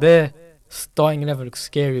 Newcastle, their starting level looks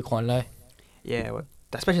scary, can't lie. Yeah, well,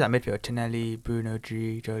 especially that midfield. Tinelli, Bruno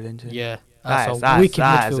G, Joe Linton. Yeah. That That's is, a wicked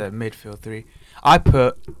that is midfield. a midfield 3. I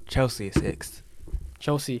put Chelsea 6th.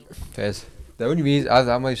 Chelsea. Fairs. The only reason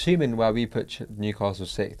I'm assuming why we put Newcastle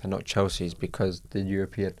sixth and not Chelsea's because they're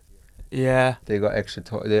European. Yeah. They got extra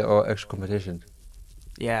extra competition.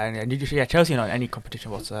 Yeah, and Chelsea not in any competition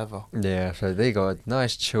whatsoever. Yeah, so they got a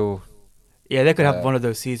nice chill. Yeah, they could have Uh, one of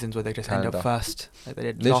those seasons where they just end Canada. up first, like they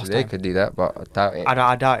did Literally, last they time. could do that, but I doubt it.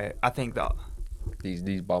 I doubt it. I think that.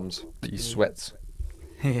 These bums, these Yeah. sweats,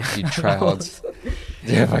 Yeah. you tryhards.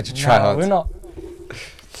 Yeah, bunch of Nah, tryhards. we're not.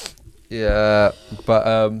 Yeah,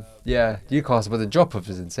 but yeah, Newcastle. But the drop off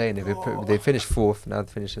is insane. If they finished fourth, now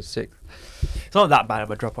they finish sixth. It's not that bad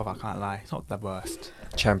of a drop off. I can't lie. It's not the worst.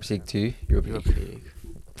 Champions League 2, European Europa League.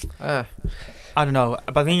 League. Ah, I don't know,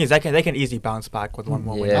 but the thing is, they can easily bounce back with one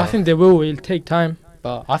more win. Yeah. I think they will. It'll take time,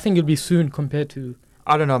 but I think it'll be soon compared to.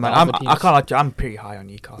 I don't know, man. The other I teams. can't lie to you, I'm pretty high on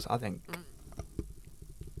Newcastle. I think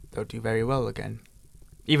they'll do very well again,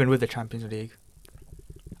 even with the Champions League.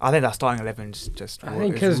 I think that starting 11's just I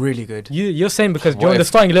think is 'cause really good. You're saying because What John, the if-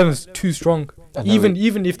 starting 11's too strong. I know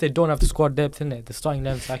Even if they don't have the squad depth in it, the starting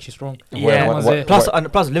 11's actually strong. Yeah, what-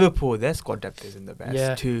 what- plus Liverpool, their squad depth isn't the best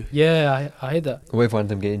Yeah. too. Yeah, I heard that. What if one of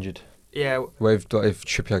them get injured? Yeah, What if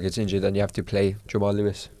Trippier gets injured and you have to play Jamal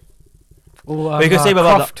Lewis? Or But you can say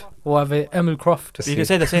about Croft, or have Emil Croft. you can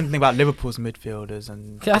say the same thing about Liverpool's midfielders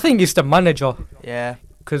and I think it's the manager. yeah,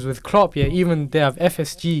 Because with Klopp, yeah, even they have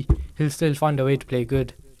FSG, he'll still find a way to play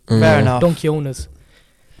good. fair enough. Donkey owners.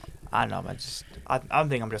 I don't know, man. I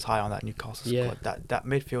think I'm just high on that Newcastle Yeah. squad. That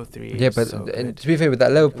midfield 3. Yeah, is but so and good. to be fair with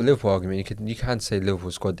that Liverpool argument, you can say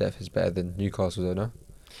Liverpool squad depth is better than Newcastle, though, no?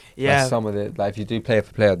 Yeah, Like some of the if you do player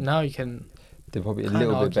for player, Now you can. they're probably a Kinda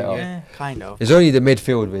little bit argue, better. yeah, kind of. It's only the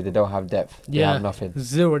midfield where they don't have depth. They Yeah. have nothing.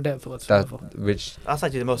 Zero depth That whatsoever. which That's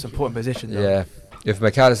actually the most important position. Though. yeah, if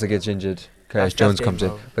McAllister gets injured, Curtis That's Jones game comes in.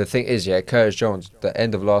 over. But the thing is, yeah, Curtis Jones, the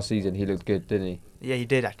end of last season, he looked good, didn't he? Yeah, he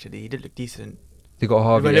did actually. He did look decent. They got With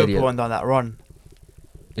Harvey Liverpool Elliott. went on that run.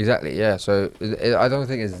 Exactly, yeah. So I don't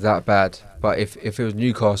think it's that bad. But if it was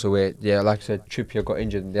Newcastle, where like I said, Trippier got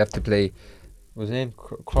injured, and they have to play. What's his name?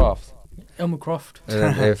 Kraft. Emil Croft. And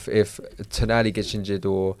then if Tonali gets injured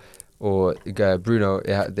or Bruno,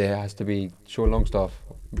 there has to be Sean Longstaff.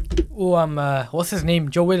 Oh, what's his name?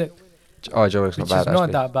 Joe Willock. Oh, Joe Willock's Which not bad. is not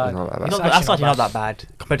actually. that bad. He's not that bad. It's That's actually actually not not that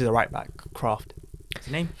bad compared to the right back, Kraft. What's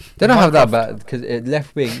his name? They don't have that Mycroft. bad because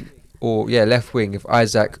left wing left wing. If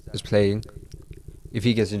Isaac is playing, if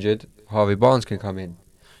he gets injured, Harvey Barnes can come in.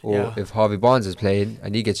 Or Yeah. if Harvey Barnes is playing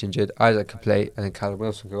and he gets injured, Isaac can play and then Callum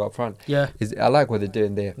Wilson can go up front. Yeah. I like what they're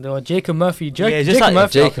doing there. There was Jacob Murphy. Yeah, just Jacob like-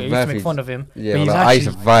 Murphy. Jacob okay, I used to Murphy's- make fun of him. Yeah, but he's well, I used to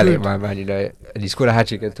actually violate good. my man, and he scored a hat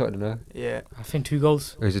trick against Tottenham. No, Yeah. I think 2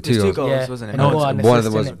 goals. it was a There's 2 two goals. goals, Yeah, wasn't it? and No, one it's- One of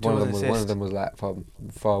them assist, was innit? one of Two them was assists. like from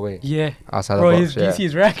far away, Yeah. outside Bro, the his, box. Yeah. do you see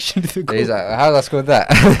his reaction to the goal? He's like, how did I score that?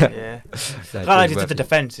 Yeah. Like, Kind of Jacob just the Murphy.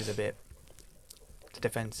 defense is a bit. The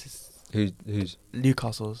defense is Who's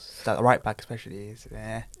Newcastle's. That right back especially is.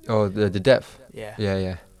 oh the depth. Yeah.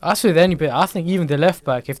 Yeah. That's with any bit. I think even the left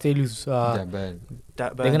back, if they lose, Yeah, man.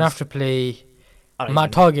 That they're gonna have to play I don't Matt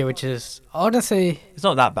even- Target, which is I wouldn't say It's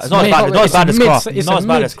not that bad. It's It's not as mid- bad. It's not as it's bad a as Kraft. mid- It's it's not a as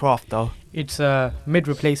bad mid. as Kraft though. it's a mid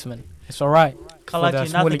replacement. It's alright for Like the you now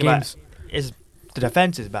smaller think about games. is the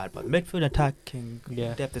defense is bad, but midfield attacking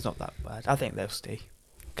Yeah. depth is not that bad. I think they'll stay.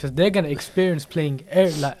 Because they're gonna experience playing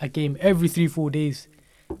like a game every 3-4 days.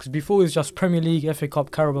 Because before it was just Premier League, FA Cup,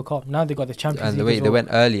 Carabao Cup. Now they got the Champions And League. the way as they well. went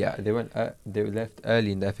earlier, they left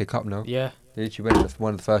early in the FA Cup. No, Yeah, they literally went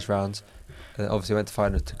one of the first rounds, and then obviously went to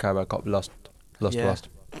finals to Carabao Cup, lost. Yeah.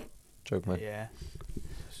 Joke, man. Yeah.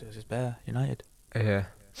 So it's just better. United. Yeah.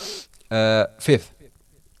 Fifth,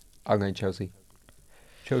 I'm going Chelsea.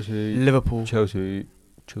 Liverpool. Chelsea.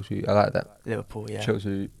 I like that. Liverpool, yeah.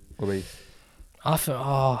 Chelsea. What about you? I feel.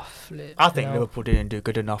 I think Liverpool didn't do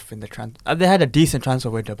good enough in the transfer. They had a decent transfer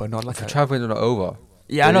window, but not like The a... transfer window's not over.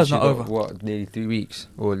 Yeah, I know it's not literally over. got, what, nearly 3 weeks,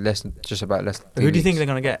 or less than, just about less than 3 Who do you think weeks. they're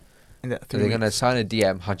going to get in that 3 They're going to weeks? sign a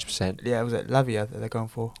DM, 100%. Yeah, was it Lavia that they're going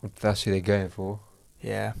for? That's who they're going for.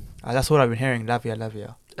 Yeah. That's what I've been hearing,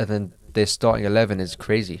 Lavia. And then their starting 11 is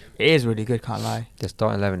crazy. It is really good, can't lie. Their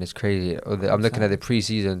starting 11 is crazy. I'm looking at the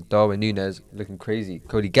pre-season. Darwin Núñez looking crazy.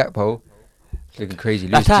 Cody Gakpo looking crazy.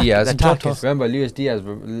 Luis Attack, Diaz. the attack is- Remember, Luis Diaz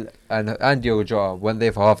and Diogo Jota weren't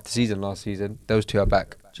there for half the season last season. Those two are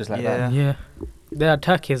back. Just like Yeah. that. Yeah, their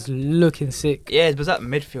attack is looking sick. Yeah, but that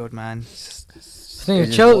midfield, man. I think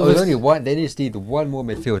There's Chelsea. only one. They just need one more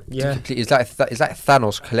midfield. Yeah. To complete. It's like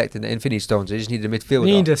Thanos collecting the Infinity Stones. They just need a midfielder.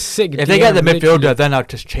 They need a sick. If they get the DM, midfielder, literally. then I'll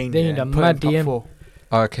just change They it need a and put mad them top DM. 4.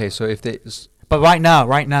 Okay, so if they, But right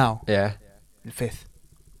now, yeah, 5th.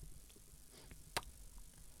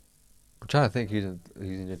 I'm trying to think who's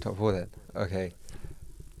in your top 4 then. Okay,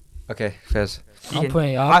 Fez.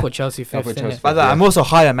 I'll put Chelsea I'll fifth. put innit? Chelsea But Yeah. I'm also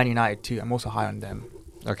high on Man United too. I'm also high on them.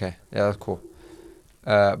 Okay, yeah, that's cool.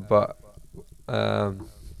 But I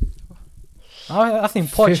think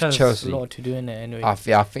Poch Fifth has Chelsea. a lot to do in it anyway. I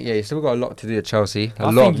think you still got a lot to do at Chelsea. I A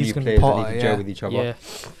lot think of he's new gonna players that Potter, need to yeah. gel with each other. Yeah,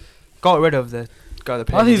 Got rid of the I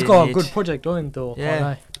think he's got a good project going though. Yeah.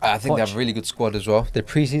 Yeah, I think they have Poch. a really good squad as well. Their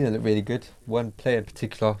pre-season looked really good. One player in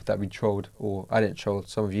particular that we trolled, or I didn't troll.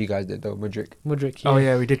 Some of you guys did though. Mudryk. Mudryk. Oh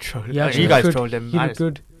yeah, we did troll. Yeah, you he guys could- trolled him. he I looked just-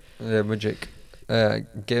 good. Yeah, Mudryk.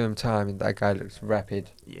 Give him time, and that guy looks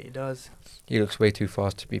rapid. Yeah, he does. He looks way too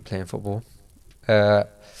fast to be playing football. I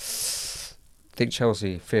think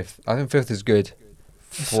Chelsea 5th. I think 5th is good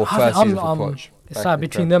for first season for Poch. It's Back like in the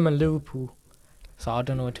between Prem. them and Liverpool. So I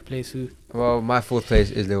don't know what to place who. Well, my 4th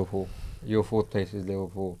place is Liverpool. Your 4th place is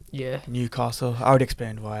Liverpool. Yeah. Newcastle. I would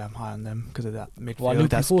explain why I'm high on them because of that midfield. Well, Liverpool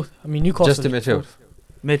That's fourth. I mean Newcastle. Just the midfield.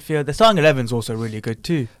 midfield. The starting 11's also really good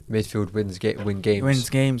too. Midfield win games. He wins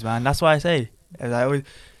games, man. That's why I say. As I always,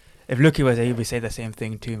 if Luki was there, he would say the same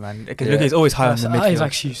thing too, man. Because Yeah. Luki's always high on That's, the that is midfield.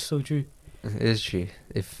 actually so true. It is true.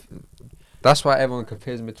 That's why everyone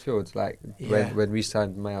compares midfields. Like Yeah. when we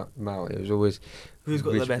signed Mount, it was always Who's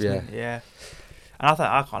got which- the best? yeah. Yeah. And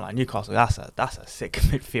I can't like Newcastle. That's a sick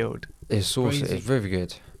midfield. it's also Crazy. it's very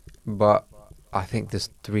good, but I think there's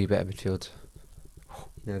 3 better midfields.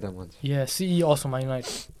 Yeah, that ones. Yeah, City, Arsenal, Man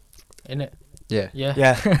United. Innit? Yeah, Yeah.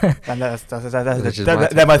 Yeah. And Which is my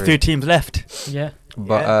they're my top 3 three. teams left. Yeah.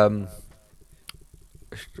 but Yeah.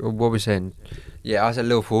 what were we saying? Yeah, I said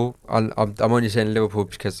Liverpool. I'm only saying Liverpool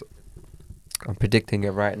because I'm predicting it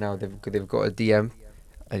right now. They've got a DM,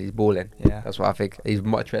 and he's balling. Yeah. That's what I think. He's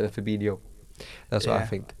much better than Fabinho. That's what I Yeah.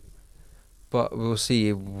 think. But we'll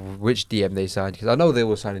see which DM they sign, because I know they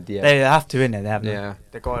will sign a DM. They have to win it. They have. Yeah.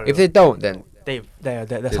 They got. If they don't, then they're they're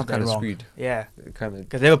something kind of wrong. screwed. Yeah. Kind of.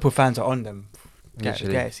 Because Liverpool fans are on them. Get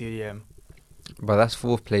Literally. a CDM. But that's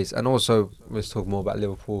 4th place. And also, let's talk more about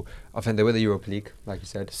Liverpool. I think they win the Europa League, like you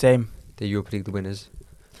said. Same. The Europa League, the winners.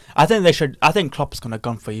 I think they should. I think Klopp's gonna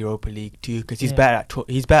gun for Europa League too, because he's Yeah. better at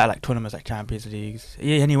he's better at like tournaments like Champions Leagues.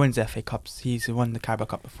 And he wins FA Cups. He's won the Carabao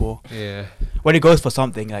Cup before. Yeah. When he goes for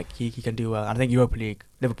something, like he can do well. And I think Europa League,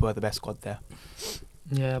 Liverpool are the best squad there.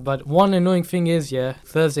 Yeah, but one annoying thing is,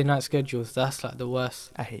 Thursday night schedules. That's like the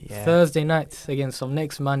worst. I hate. Yeah. Thursday nights against some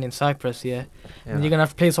next man in Cyprus, and you're gonna have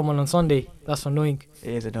to play someone on Sunday. That's annoying. It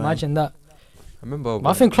is annoying. Imagine that. I remember. But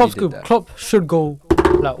I think Klopp should go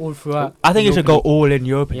like all throughout. I think he should Europa go all in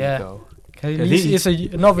Europa Yeah. League though. League. 'Cause at 'Cause least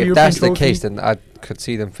it's another If European that's the trophy. case, then I could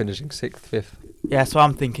see them finishing 6th, 5th. Yeah, that's what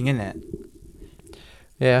I'm thinking, innit?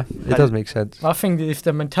 Yeah, it Like- does make sense. I think that if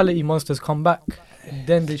the mentality monsters come back,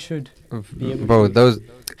 then they should. be able Bro, to- those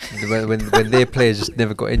when their players just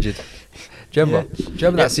never got injured. Do you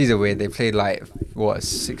remember that season where they played like what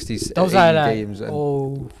 60, Those 80 are like games?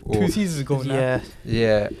 And, 2 seasons ago now. Yeah.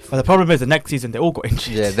 yeah, But the problem is the next season they all got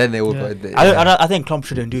injured. yeah. Then they all Yeah. got. I think Klopp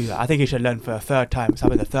shouldn't do that. I think he should learn for a third time. It's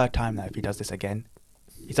happened the third time now if he does this again.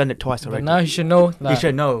 He's done it twice But already. now he should know. He Like,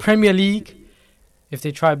 should know. Premier League, if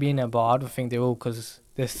they try being there, but I don't think they will because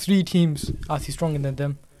there's 3 teams actually stronger than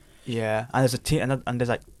them. Yeah, and there's a team, and there's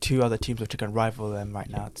like 2 other teams which can rival them right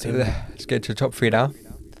now. Let's get to the top 3 now.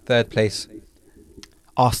 3rd place.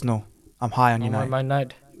 Arsenal. I'm high on United. Man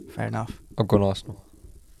United. Fair enough. I've gone Arsenal.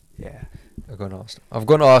 Yeah. I've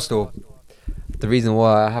gone Arsenal. The reason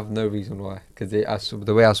why, I have no reason why, because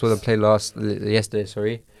the way I saw them play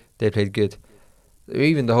yesterday, they played good.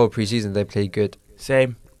 Even the whole preseason, they played good.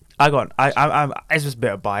 Same. It's just a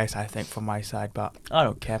bit of bias, I think, from my side, but I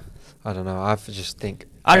don't care. I don't know. I just think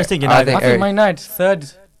United. I think Man United 3rd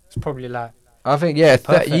is probably like. I think you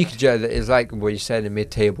Perfect. could judge it. It's like what you said in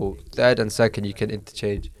mid-table. 3rd and 2nd you can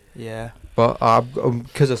interchange. Yeah. But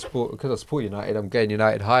because I support United, I'm getting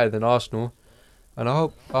United higher than Arsenal, and I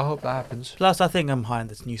hope that happens. Plus, I think I'm high on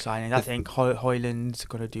this new signing. I think Højlund's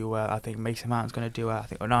going to do well. I think Mason Mount's going to do well. I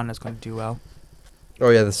think Onana's going to do well. Oh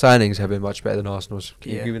yeah, the signings have been much better than Arsenal's.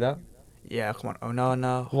 Can you agree with that? Yeah, come on.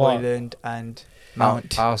 Onana, What? Højlund, and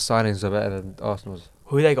Mount. Our signings are better than Arsenal's.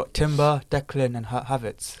 Who they got? Timber, Declan, and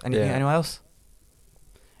Havertz. Anyone else?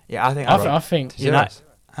 Yeah, I think. I think. Did you say Rice?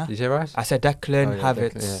 Huh? Did you say Rice? I said Declan, Oh, yeah,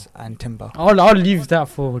 Havertz, Declan, and Timber. I'll leave that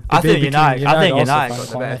for. I think debate United. between I think Arsenal United fans,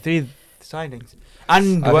 got the better can't 3 signings.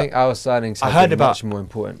 And I think our signings I have heard been about- much more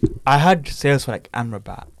important. I had sales for like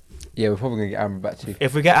Amrabat. Yeah, we're probably gonna get Amrabat too.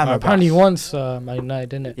 If we get they? Amrabat, Apparently he wants Man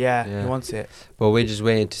United, innit? yeah, Yeah. he wants it. But we're just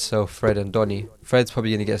waiting to sell Fred and Donny. Fred's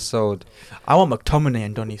probably gonna get sold. I want McTominay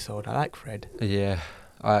and Donny sold. I like Fred. Yeah,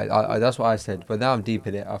 I that's what I said. But now I'm deep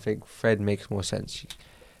in it. I think Fred makes more sense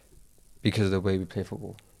because of the way we play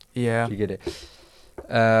football. Yeah, You get it.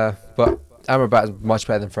 But Amrabat is much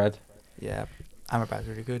better than Fred. yeah. Amrabat's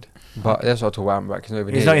really good. But that's what I talk about Amrabat. He's not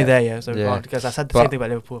even He's here not yet. even there yet, so Yeah. because I said the But same thing about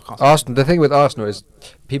Liverpool. Can't Arsenal. The thing with Arsenal is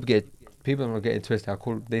people are getting twisted.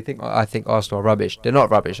 I think Arsenal are rubbish. They're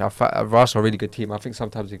not rubbish. Arsenal are a really good team. I think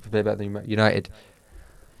sometimes they can play better than United.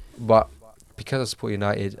 But because I support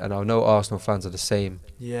United and I know Arsenal fans are the same,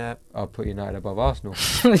 Yeah, I'll put United above Arsenal.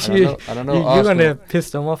 you're Arsenal, gonna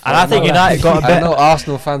piss them off. And I think United got a I bet. know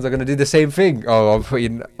Arsenal fans are going to do the same thing. Oh, I'm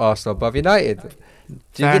putting Arsenal above United.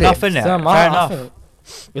 Do you Fair get enough, it? innit? Sam, Fair I enough. think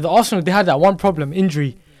with Arsenal, they had that one problem: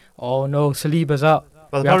 injury. Oh no, Saliba's out.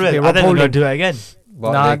 Well, We have to probably, play I think they're Rob going to do it again.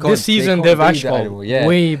 But Nah, they can't- this season can't they've do actually that got anymore. Yeah.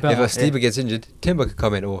 way If better. a Steve gets injured, Timber could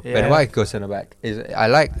come in, or Ben Yeah. White goes centre back. I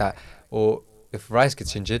like that. Or if Rice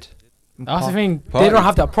gets injured, That's the thing. Partey. They don't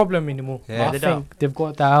have that problem anymore. Yeah. I They think don't. they've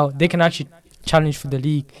got that out. They can actually challenge for the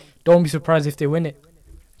league. Don't be surprised if they win it.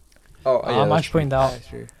 I'm actually putting that out. That's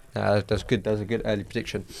true. Nah, that's good. That's a good early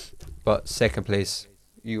prediction. But 2nd place,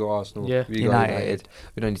 you got Arsenal. Yeah. We got United. United.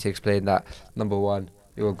 We don't need to explain that. Number 1,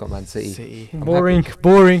 you all got Man City. City. Boring.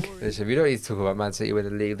 Listen, we don't need to talk about Man City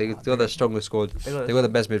winning the league. They got the strongest squad. They got the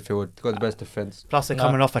best midfield. They got the best defence. Plus, they're Nah.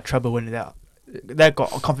 coming off a treble win. They've got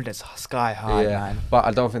confidence sky high, Yeah. man. But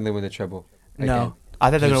I don't think they win the treble. No, I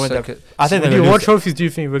think they're going to win the. I think What they're going to trophies do you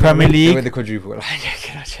think we're Premier gonna win? They win League, the quadruple.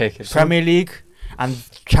 I'm joking. Premier League, and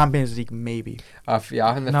Champions League maybe. I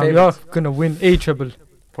think the Now we are favourites. gonna win a treble,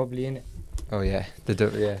 probably in it. Oh yeah,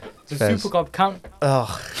 yeah. The Fairs. Super Cup count.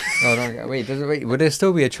 Ugh. Oh no, wait. Would there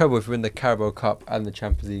still be a treble if we win the Carabao Cup and the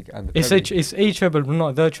Champions League and the? It's Premier it's a treble, but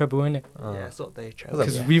not the treble in it. League? Oh. Yeah, it's not their treble.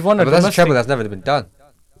 Because Yeah. we've won a But that's a domestic. treble that's never been done.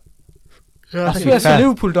 I swear, so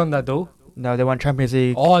Liverpool done that though. No, they won Champions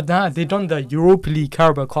League. Oh, nah, they done the Europa League,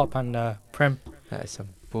 Carabao Cup, and Prem. That is some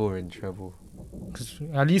boring treble. Because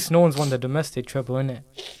at least no one's won the domestic treble in it.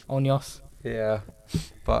 Only us. Yeah,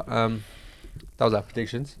 but that was our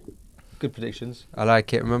predictions. Good predictions. I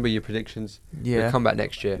like it. Remember your predictions. We'll Yeah. come back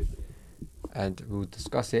next year, and we'll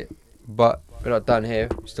discuss it. But we're not done here.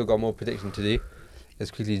 We've still got more prediction to do.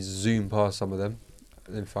 Let's quickly zoom past some of them,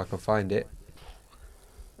 if I can find it.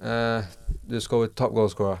 Let's go with top goal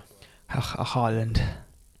scorer. Haaland.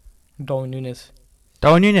 Darwin Nunes.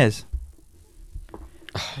 Darwin Núñez.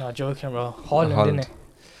 Nah, joking, bro. Haaland, Haaland.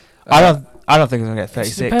 innit? I don't think he's gonna get It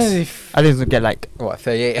 36. depends if I think he's gonna get like What,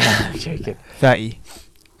 38? I'm joking. 30.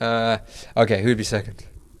 Okay, who'd be second?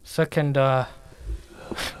 second. We're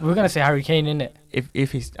gonna say Harry Kane, innit?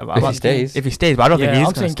 If he's If he stays. If he stays, but I don't think Yeah, he's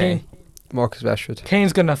I'm gonna saying stay. Kane. Marcus Rashford.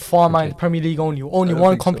 Kane's gonna farm out Okay. the Premier League only. I Only don't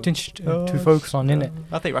one think so. competition to focus on, innit?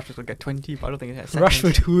 I think Rashford's gonna get 20, but I don't think he's gonna get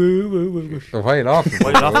Rashford. woo, woo, woo, woo. Oh, why are you laughing?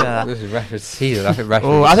 Why are you laughing at that? This is Rashford's season. I think Rashford.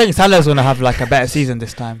 Oh, I think Salah's gonna have like a better season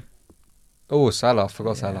this time. Oh, Salah. I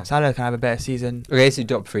forgot Salah. Salah can have a better season. Okay, so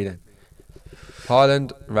top 3 then.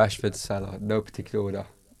 Haaland, Rashford, Salah. No particular order.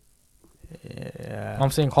 Yeah.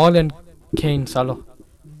 I'm saying Haaland, Kane, Salah.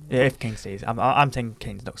 Yeah, if Kane stays, I'm saying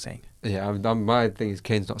Kane's not staying. Yeah, my thing is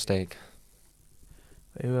Kane's not staying.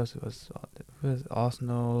 Who else was? There's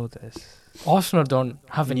Arsenal. There's Arsenal don't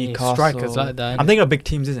have any Newcastle. strikers like that. I'm thinking of big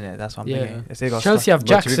teams, isn't it? That's what I'm Yeah. thinking. If they got Chelsea have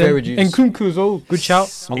But to be fair with Jackson you, and Nkunku as well. Good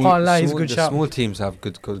shout. I can't lie, he's a good the shout. small teams have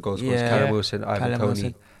good goal scorers. Yeah. Callum Wilson, Ivan Callum Toney.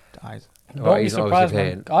 Wilson. Eyes. Oh, Don't be he's not surprised,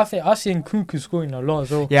 obviously man. I think I see Nkunku scoring a lot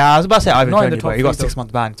as well. Yeah, I was about to say Ivan Not in the Toney, top but he got three, 6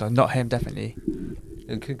 month ban, so not him definitely.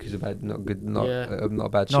 Nkunku's a bad, not good, not Yeah. not a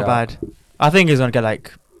bad Not shout. bad. I think he's gonna get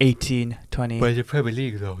like 18, 20. But in the Premier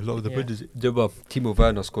League though, a lot of the Yeah. Bundesliga, Timo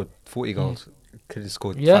Werner scored 40 goals. Could have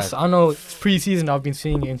scored Yes, 5. I know. Pre-season, I've been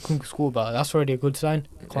seeing Nkunku score, but that's already a good sign.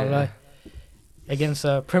 Can't Yeah. lie. Against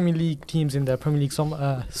Premier League teams in the Premier League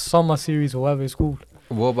summer series or whatever it's called.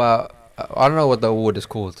 What about? I don't know what the award is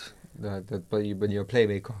called. But you're a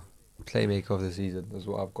playmaker of the season. That's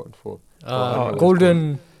what I've gotten for. I don't know what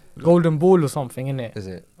it's Golden Ball or something, innit? Is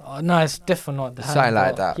it? No, it's definitely not that. Something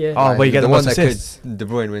like that. Yeah. Oh, but you get the one most that assists. De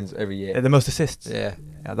Bruyne wins every year. The most assists. Yeah,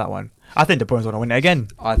 Yeah, that one. I think De Bruyne's gonna win it again.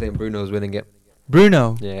 I think Bruno's winning it.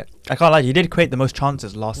 Bruno. Yeah, I can't lie, he did create the most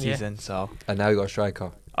chances last Yeah. season, so and now we got a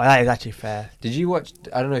striker. that is actually fair. Did you watch?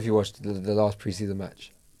 I don't know if you watched the last preseason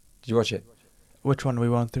match. Did you watch it? Which one we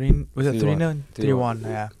won? 3? Was it 3-1. 3-0? 3-1.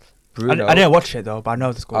 Yeah. Bruno. I didn't watch it though, but I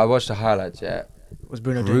know the score. I watched the highlights. Yeah, Was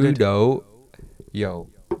Bruno doing good? Bruno, yo,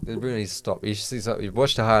 Bruno needs to stop. You should see some. You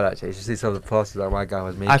watch the highlights. Yeah, you should see some of the passes that my guy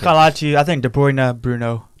was making. I can't lie to you. I think De Bruyne,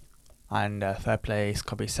 Bruno, and third place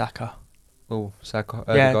could be Saka. Oh, Saka.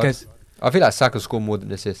 Yeah, Odegaard. because I feel like Saka scored more than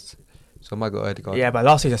assists, so I might go Odegaard. yeah, but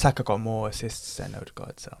last season Saka got more assists than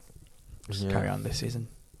Odegaard, so just Yeah. carry on this season.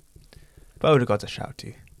 But Odegaard's a shout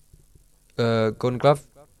too. Golden Glove.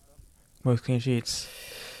 Most clean sheets.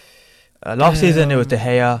 Last season it was De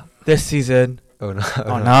Gea. This season, Oh no.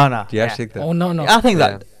 Onana. Do you actually think that? Oh no. I think Yeah.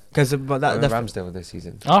 that because but that Ramsdale this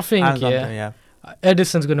season. I think and yeah. something, yeah.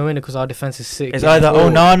 Edison's gonna win it because our defense is sick. It's yeah. either Oh.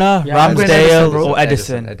 Onana, Yeah, I'm going Edison, Ramsdale, bro. or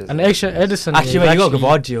Edison. And actually, Edison. Actually, is wait, you got actually-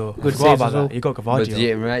 Gavaggio. good Good saves about as well. that. You got But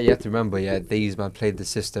Gavaggio. you have to remember, these man played the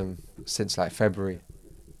system since like February.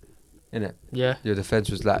 Innit? Yeah. Your defense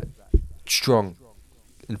was like strong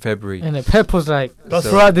in February. And Pep was like So-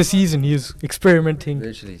 throughout the season he was experimenting.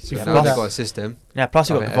 Literally. So Before now they that- got a system. Yeah, plus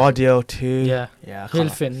you got Okay, Gavaggio too. Yeah. Yeah. I He'll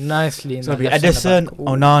can't- fit nicely in It's gonna that be left Edison, centre back. Ooh.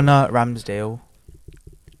 Onana, Ramsdale.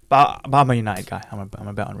 But I'm a United guy. I'm a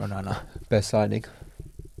bet on Onana. Best signing.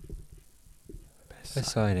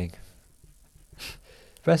 Best signing.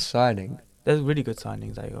 Best signing. There's really good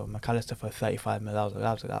signings. Like McAllister for 35 mil. That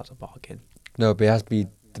was a bargain. No, but it has to be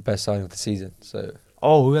the best signing of the season. So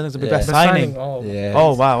Oh, who thinks the Yeah. best Best signing? Oh. yeah.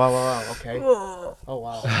 Oh wow. Okay. Oh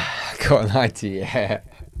wow. I can't lie to you. Yeah.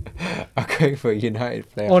 I'm going for a United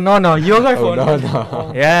player. Oh no, you're going Oh, for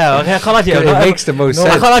no. Yeah. Okay. I can't lie to you. It makes the most I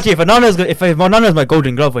sense. can't lie to you. If Onana's my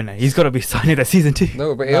Golden Glove winner, he's got to be signing that season too.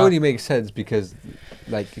 No, but it Nah. only makes sense because,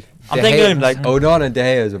 like, I'm De thinking, Gea- like- Onana and De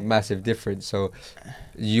Gea is a massive difference. So,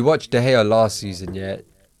 you watch De Gea last season, yeah,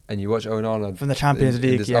 and you watch Onana From the Champions in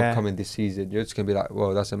League, this yeah. upcoming this season, you're just gonna be like,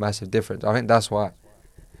 "Whoa, that's a massive difference." I think that's why.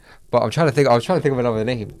 But I was trying to think of another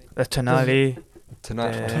name Tonali.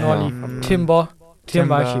 tonight. Yeah. Tonali, Timber.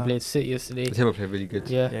 Timber Timber. actually played City yesterday. Timber played really good.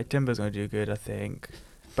 Yeah. Yeah, Timber's gonna do good, I think.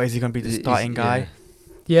 But is he gonna be the He's- starting guy?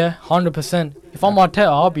 Yeah, 100%. If I'm Arteta,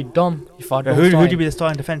 I'll be dumb if I Yeah, don't. who'd start you him. be the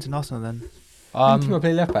starting defence in Arsenal then? Timber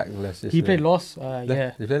played left back. He played lost.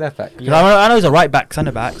 Yeah. He played left back. 'Cause I know he's a right back,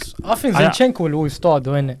 centre backs. I think I- Zinchenko will always start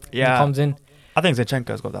doing it. Yeah. He comes in. I think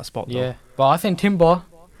Zinchenko's got that spot though. Yeah. But I think Timber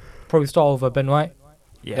probably start over Ben White.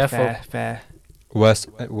 Yeah, Therefore- fair.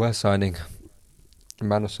 Worst signing.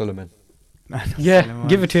 Emmanuel Solomon. Yeah, Solomon.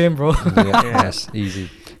 give it to him, bro. Yeah, Yeah. yes, easy.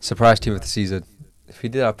 Surprise team of the season. If we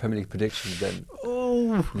did our Premier League predictions, then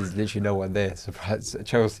Oh. there's literally no one there. Surprise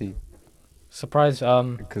Chelsea Surprise.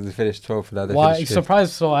 because they finished 12th now. They Why finished fifth.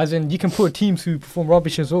 surprise? So as in you can put teams who perform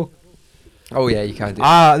rubbish as well. Oh yeah, you can't do.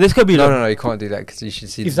 This could be No, you can't do that because you should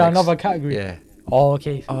see. Is the that next- another category? Yeah, Oh,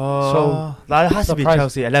 okay. So that has to be surprise.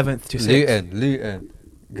 Chelsea 11th to 6th. Luton.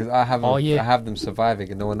 Because I have Oh, them, yeah. I have them surviving,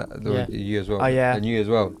 and no one, Yeah. you as well. Oh, yeah. and you as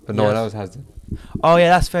well, but no one Yes. else has them. Oh yeah,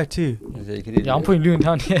 that's fair too. So you can do Yeah, I'm that. putting Luton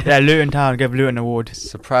down here. Yeah, Luton Town, give Luton an award.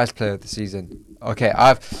 Surprise player of the season. Okay,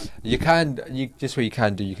 you just what you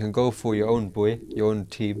can do. You can go for your own boy, your own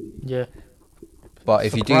team. Yeah. But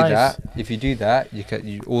if Surprise. you do that,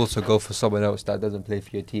 you also go for someone else that doesn't play for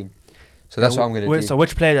your team. So that's what I'm gonna do. So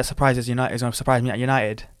which player that surprises United is gonna surprise me at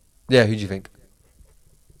United? Yeah, who do you think?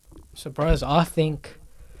 Surprise. I think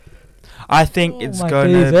I think Oh it's my gonna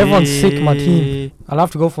days, be. everyone's sick, my team. I'll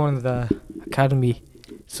have to go for one of the academy.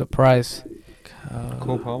 Surprise.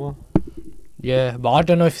 Cole Palmer. Yeah, but I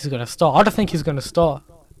don't know if he's gonna start. I don't think he's gonna start.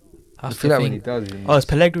 I That's feel the like when he thing. does, Oh, it's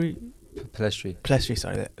Pellegrini. Pelestri.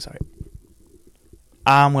 Sorry.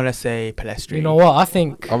 I'm gonna say Pelestri. You know what? I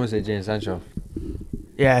think I'm gonna say James Sancho.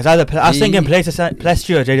 Yeah, it's either I was thinking He-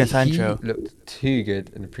 Palestri or Jadon Sancho. He looked too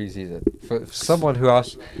good in the preseason for someone who I've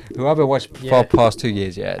been watching for Yeah. the past 2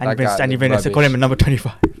 years. Yeah, And that guy you've looked been call him a number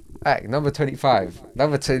 25. Hey, number 25.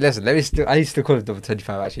 Listen, I need to call him number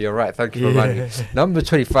 25. Actually, you're right. Thank you for reminding me. Number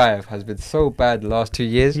 25 has been so bad the last 2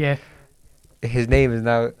 years. Yeah. His name is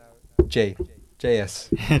now JS.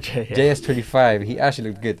 JS 25. He actually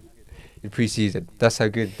looked good in preseason. That's how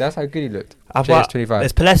good he looked. JS 25.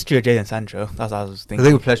 It's Palestri or Jadon Sancho. That's what I was I thinking.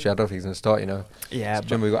 think with Plestri, I don't think he's gonna start. Yeah.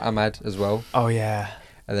 Remember we got Ahmad as well, Oh yeah.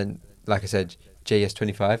 and then like I said, JS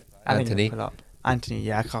 25. I think Anthony. he'll pull up. Anthony.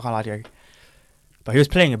 Yeah, I can't lie to you. But he was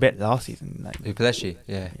playing a bit last season. Like, Who Plestri?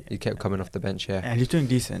 Yeah, he kept coming off the bench. Yeah. and he's doing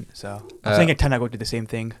decent. So I'm Uh, thinking Ten Hag will do the same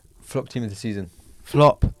thing. Flop team of the season.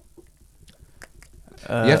 Flop.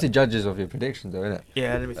 You have to judge us of your predictions, though, innit?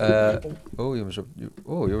 Yeah. Let me You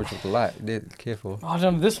almost dropped the light. Careful. I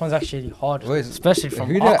don't know. This one's actually hard, What is- especially from.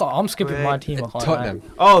 who did- I'm skipping my Wait, team. I can't lie. Tottenham.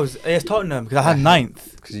 Oh, it's Tottenham because I had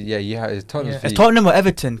ninth. Because you had it's Tottenham's Yeah. It's Tottenham or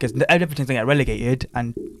Everton because Everton's gonna get relegated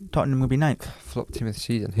and Tottenham will be ninth. flop team of the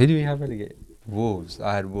season. Who do we have relegated? Wolves.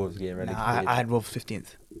 I had Wolves getting Nah, relegated. I had Wolves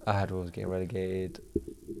 15th. I had Wolves getting relegated.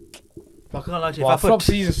 But I can't lie to you. Well, If I flop put,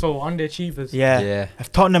 season, so underachievers. yeah.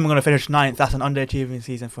 If Tottenham are gonna finish ninth, that's an underachieving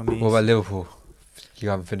season for me. What about Liverpool? You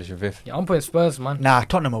haven't finished in 5th. Yeah, I'm putting Spurs, man. Nah,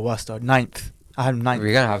 Tottenham are worse though. Ninth. I had ninth.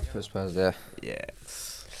 We're gonna have to put Spurs there. Yeah. But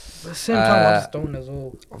at the same time, I just don't as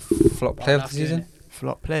well. Flop player of the season.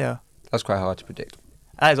 Flop player. That's quite hard to predict.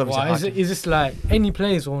 That is obviously Why hard. is this like any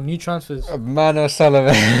players or new transfers? Mano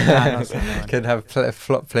Sullivan Nah, Sullivan. can have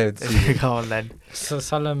flop player of the to- season. Go on then. So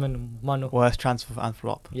Salam and Manu. Worst transfer and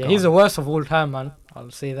flop. Yeah, Go he's the on. worst of all time, man.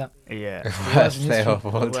 I'll say that. Yeah. Worst player of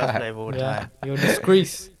all Worst time. player of all Yeah, time. you're a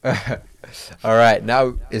disgrace. All right,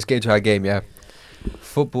 now let's get into our game. Yeah,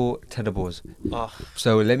 football tenor balls. Oh.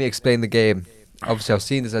 So let me explain the game. Obviously, I've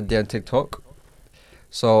seen this idea on TikTok.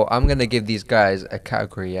 So I'm gonna give these guys a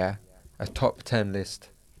category. Yeah, a top 10 list.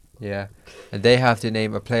 Yeah, and they have to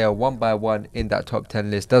name a player one by one in that top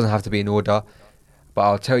 10 list. Doesn't have to be in order, but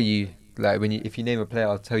I'll tell you like if you name a player,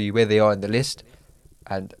 I'll tell you where they are in the list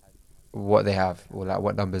and what they have or like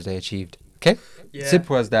what numbers they achieved. Okay, Yeah.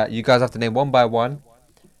 simple as that. You guys have to name one by one.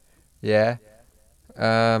 Yeah.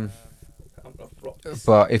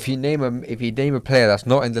 But if you name a player that's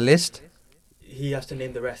not in the list, He has to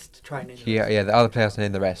name the rest. Try and name the other player has to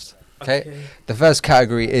name the rest. Okay. The first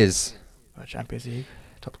category is Champions League.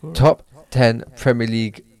 Top scorer. top 10 Premier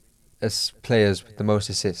League players with the most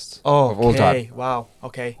assists of all time. Wow.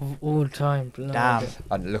 Okay. Of all time. bloody Damn. hell.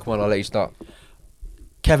 And look, I'll let you start.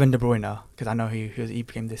 Kevin De Bruyne, because I know he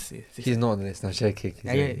became this. He's not on the list. No, shaking.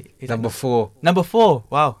 He's Number 4, number 4.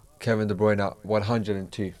 Wow. Kevin De Bruyne,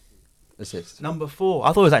 102 assists. Number 4.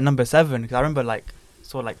 I thought it was like number 7 because I remember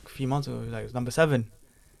saw a few months ago it was number 7.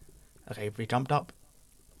 Okay, we jumped up.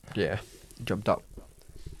 Yeah, he jumped up.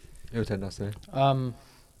 Your turn, Nasser.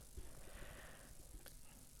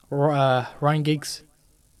 Ryan Giggs.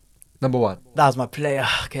 Number 1, That was my player.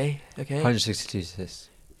 Okay. 162 assists.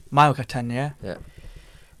 Mile 10. Yeah. Yeah.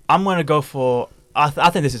 I'm gonna go for. I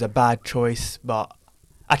think this is a bad choice, but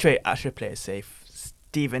I should play it safe.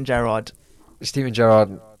 Steven Gerrard. Steven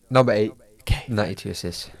Gerrard, number 8, Okay. 92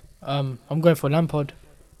 assists. I'm going for Lampard.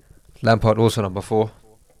 Lampard, also number 4.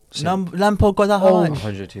 Lampard got that high.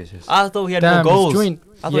 102 assists. I thought he had Damn, more his goals. joint.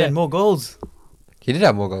 I thought he had more goals. He did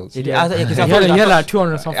have more goals. He did. Yeah. I thought, yeah, 'cause He I had, thought- he had like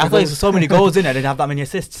 200 something. I thought he goals. had so many goals in it. I didn't have that many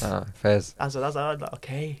assists. Fairs. That's like,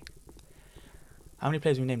 okay. How many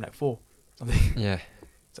players we named? Like 4. Something. Yeah.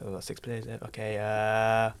 So we've got 6 players there. Okay.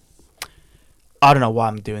 I don't know why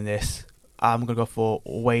I'm doing this. I'm gonna go for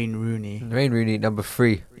Wayne Rooney. Wayne Rooney, number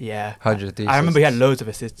 3, Yeah. 103 I remember he had assists. loads of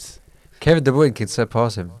assists. Kevin De Bruyne can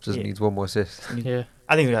surpass him. Just Yeah. needs one more assist. Yeah.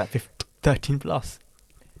 I think he got like 13 plus.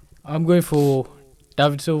 I'm going for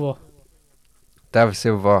David Silva. David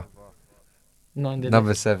Silva, Not in the number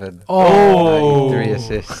list. 7. Oh. 93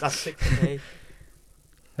 assists. That's 6. Okay.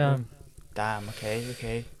 Damn. Damn.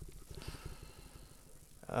 Okay.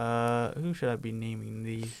 Who should I be naming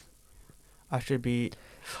these? I should be.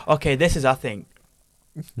 Okay, this is I think.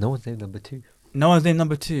 No one's named number 2. No one's named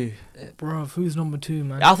number 2. Bro, who's number 2,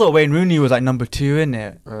 man? I thought Wayne Rooney was like number 2 in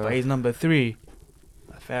it, Uh. but he's number 3.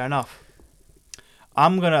 Fair enough.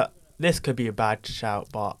 This could be a bad shout,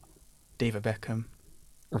 but David Beckham.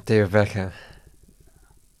 David Beckham.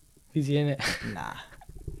 Who's he in it? Nah.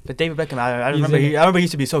 But David Beckham, I He's remember. in it. I remember he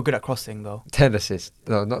used to be so good at crossing though. 10 assists.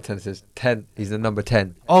 No, not 10 assists. 10. He's the number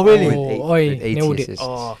 10. Oh really? With Oh, eight- oi, with 80 nailed it. assists.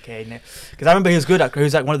 Oh okay. Because I remember he was good at. He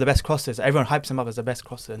was like one of the best crossers. Everyone hypes him up as the best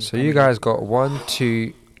crosser. in the So Premier you League. guys got 1,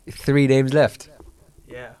 2, 3 names left.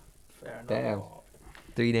 Yeah. Fair enough. Damn.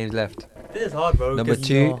 3 names left. This is hard, bro. Number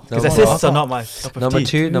 2. Because assists are not my cup of Number tea.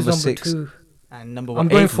 2, number Who's 6. 2? And number I'm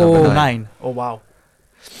 8, going number for- 9. Oh, wow.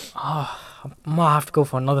 I might have to go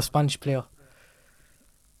for another Spanish player.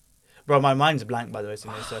 Bro, my mind's blank, by the way, so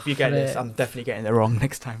if you get this, I'm definitely getting it wrong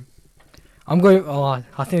next time. I'm going. Oh,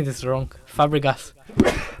 I think this is wrong. Fabregas.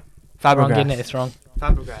 Wrong, getting it. It's wrong.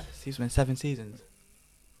 Fabregas. He's been 7 seasons.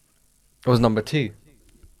 It was number 2.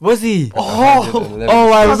 Was he? Oh, 111.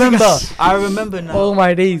 I remember. Fabregas. I remember now. Oh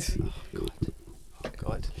my days.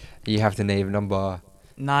 God. You have to name number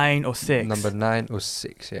 9 or 6. number 9 or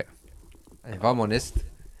 6, yeah. And if I'm honest,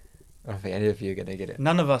 I don't think any of you are gonna get it.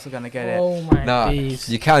 None of us are gonna get it Oh my Nah, days.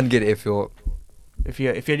 you can get it if you're. if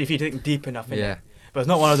you think deep enough. Innit? Yeah. But it's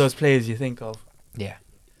not one of those players you think of. Yeah.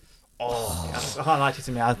 Oh, I can't lie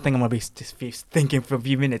to me. I think I'm gonna be just be thinking for a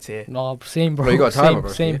few minutes here. No, same, bro. Bro, you got a timer,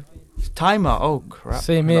 same, bro. same, Timer. Oh crap.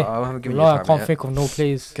 same No, here. I haven't given you Rely, I time can't yet. think of no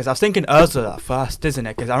plays. Because I was thinking Ozil at first, isn't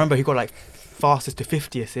it? Because I remember he got like fastest to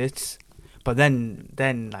 50 assists, but then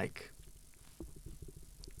like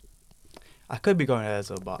I could be going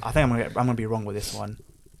Ozil, but I think I'm gonna be wrong with this one.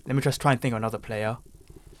 Let me just try and think of another player.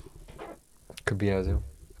 Could be Ozil.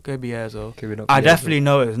 Could be Ozil. Could be not. I be definitely Ozil.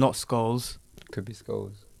 know it's not Scholes. Could be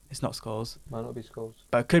Scholes. It's not Scholes, Might not be Scholes.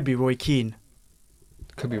 but it could be Roy Keane.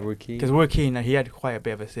 Could be Roy Keane. Because Roy Keane, he had quite a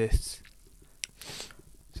bit of assists.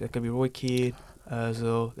 So it could be Roy Keane,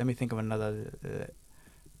 Ozil. Let me think of another.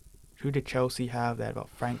 Who did Chelsea have? They had about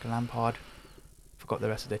Frank Lampard. Forgot the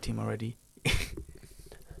rest of their team already.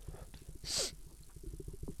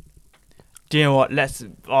 Do you know what? Let's.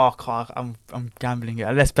 Oh, God, I'm gambling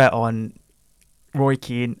here. Let's bet on Roy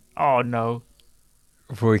Keane. Oh no,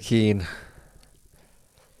 Roy Keane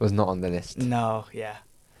was not on the list, no, yeah,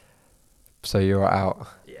 so you're out.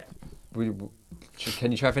 yeah.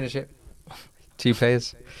 Can you try to finish it? 2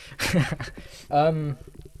 players.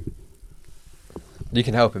 You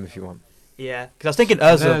can help him if you want. Yeah, because I was thinking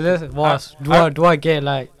Ozil. Do I get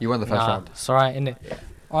like? You won the first Nah, round. it's alright, innit? Yeah.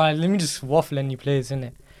 Alright, let me just waffle any players,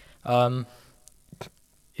 innit?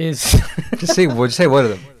 Is Just say one of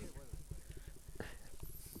them.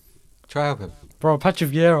 Try help him. bro Patrick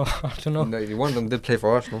Vieira? I don't know. No, one of them did play for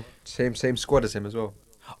Arsenal. Same squad as him as well.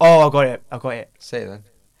 Oh, I got it. Say it then.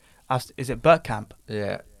 Is it Bergkamp?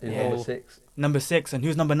 Yeah. He's Yeah. number 6. Number 6, and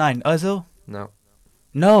who's number 9? Ozil? No.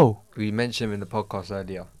 No. We mentioned him in the podcast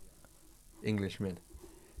earlier. Englishman.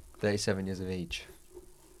 37 years of age.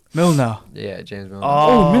 Milner. Yeah, James Milner.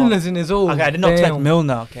 Oh, Milner's in his old. Okay, I did not expect damn.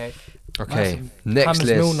 Milner. Okay, Okay, Massive. next Thomas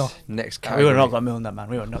list. Milner. Next we category. would not got Milner, man.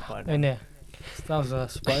 We would not got him. Innit? That was a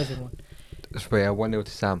surprising one. So yeah, 1-0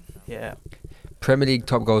 to Sam. Yeah. Premier League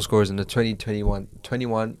top goal scorers in the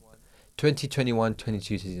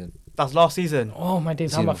 2021-22 season. That's last season. Oh my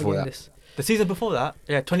days, how Season am I before forgetting that. this? The season before that?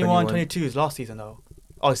 Yeah, 21. 21-22 is last season, though.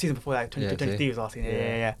 Oh, the season before that, 22, Yeah, 23 was last season. Yeah, yeah.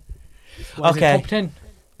 yeah, yeah. What is it, Okay. top 10.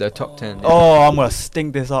 The top 10. yeah. Oh, I'm going to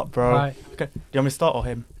stink this up, bro. Right. Okay. Do you want me to start or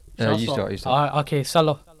him? You start. Okay,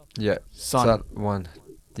 Salah. Yeah. Son. Son. 1.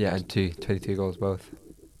 Yeah, and 2. 22 goals both.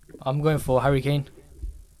 I'm going for Harry Kane.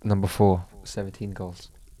 Number 4. 17 goals.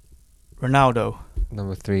 Ronaldo.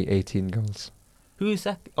 Number 3. 18 goals. Who is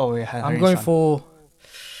that? Oh, yeah. I'm going for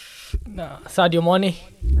Sadio Mane.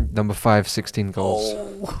 Number 5. 16 goals.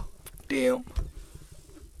 Oh, damn.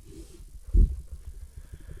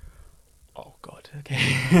 Oh, God.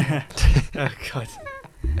 Okay. Oh, God.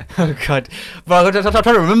 Oh, God. But I'm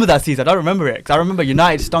trying to remember that season. I don't remember it. Because I remember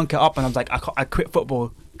United stunk it up and I was like, I quit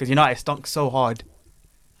football. Because United stunk so hard.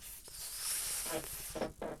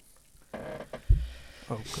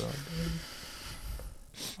 Oh, God.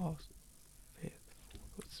 Oh, fifth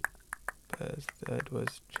was Spurs. Third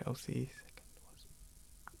was Chelsea. Second was...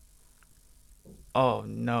 Oh,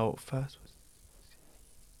 no. First was...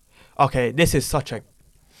 Okay, this is such a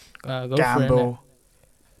Go for it, gamble.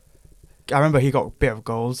 I remember he got a bit of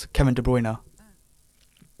goals. Kevin De Bruyne.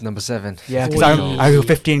 Number 7. Yeah, because Oi. I got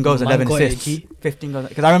 15 goals, Man 11 got it, assists. G. 15 goals.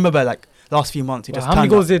 Because I remember like last few months he innit? just How many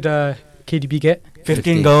turned goals up. did KDB get?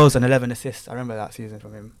 15 goals and 11 assists. I remember that season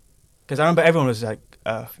from him. Because I remember everyone was like,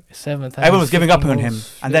 Seventh. everyone was giving up on 15 him.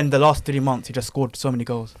 goals. And then the last 3 months he just scored so many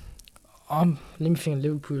goals. Let me think.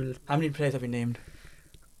 Liverpool. How many players have you named?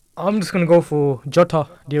 I'm just gonna go for Jota,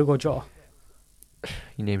 Diogo Jota.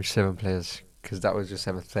 You named 7 players. Because that was your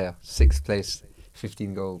 7th player. 6th place.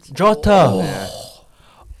 15 goals. Jota. Yeah.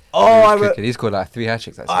 Oh, He scored like 3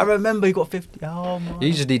 hat-tricks that I season. remember he got 50. Oh, man.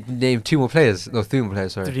 You just need to name 2 more players. No, 3 more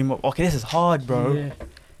players, sorry. 3 more. Okay, this is hard, bro. Yeah.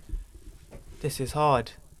 This is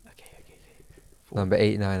hard. Okay. Number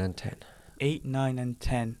 8, 9 and 10. 8, 9, and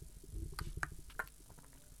 10.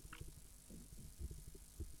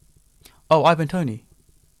 Oh, Ivan Toney.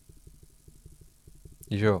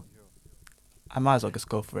 You sure? I might as well just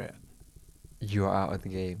go for it. You are out of the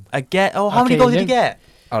game. I get. Oh, how many Okay, goals did he then- get?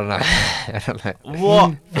 I don't know. I don't know.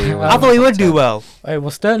 What? I thought he would do well. Hey,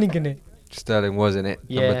 was Sterling in it? Sterling was in it.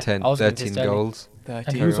 Yeah, Number 10, I was gonna say 13 Sterling. goals. And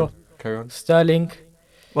 30. who's Carry on. on? Carry on. Sterling.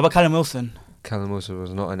 What about Callum Wilson? Callum Wilson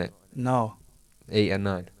was not in it. No. 8 and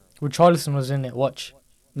 9. Richarlison was in it. Watch.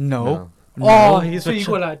 No. Oh, No. he's so he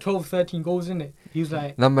got like 12, 13 goals in it. He was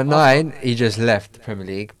like. Number 9, he just left the Premier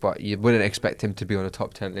League, but you wouldn't expect him to be on a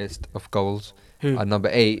top 10 list of goals. Who? And number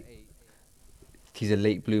 8, he's a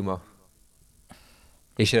late bloomer.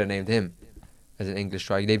 He should have named him as an English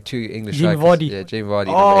striker. He named 2 English Jamie strikers. Vardy. Yeah, Jamie Vardy.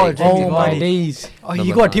 Oh, number 8. Jamie Oh my Vardy. days. Oh, he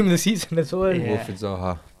Number got 9. team of the season as well. Yeah. Wilfried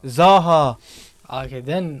Zaha. Zaha. Okay,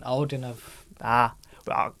 then I wouldn't have.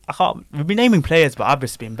 But I can't. We've been naming players, but I've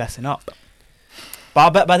just been messing up.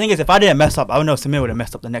 But the thing is, if I didn't mess up, I would know Samir would have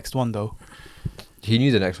messed up the next one though. He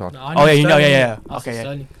knew the next one. I Oh, yeah, you know, Sterling. yeah. I said Okay, yeah.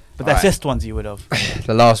 Sterling. But the Alright. assist ones you would have.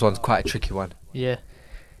 The last one's quite a tricky one. Yeah.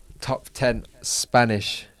 Top 10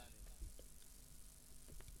 Spanish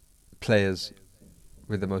players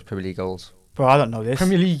with the most Premier League goals. Bro, I don't know this.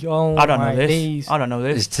 Premier League. Oh I don't my know this. days. I don't know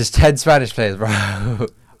this. It's just 10 Spanish players, bro. Who's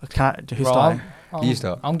Bro, starting? You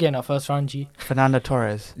start. I'm getting that first round, G. Fernando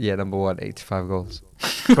Torres. Yeah, number 1, 85 goals.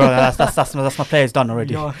 Bro, that's my player's done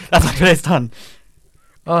already. Yo. That's my player's done.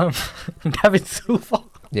 David Silva.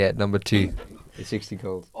 Yeah, number 2, 60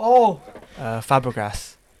 goals. Oh.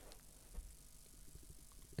 Fabregas.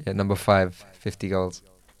 Yeah, number 5, 50 goals.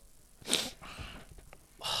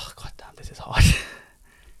 Oh, god damn, this is hard.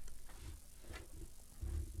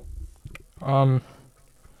 I'm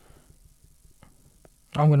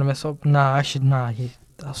gonna mess up. Nah, actually, nah.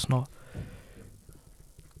 That's not.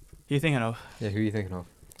 Who you thinking of? Yeah, who are you thinking of?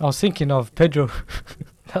 I was thinking of Pedro.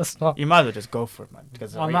 That's not. You might as well just go for it, man.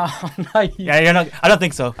 Because I'm not. I'm not. yeah, you're not. I don't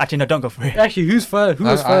think so. Actually, no, don't go for it. Actually, who's first? Who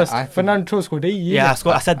was I first? think- Fernando Torres scored 8. Yeah,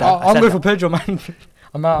 I said that. I I'm said going that. for Pedro, man.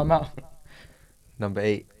 I'm out. Number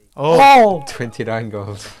 8, Oh, 29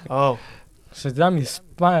 goals. oh. So that means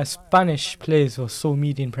Spanish players were so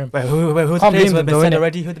median Prem. Wait, who's the Can't players blame them been though, said innit?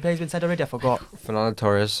 already? Who the players been said already? I forgot. Fernando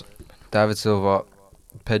Torres, David Silva,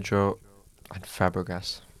 Pedro, and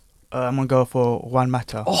Fabregas. I'm gonna go for Juan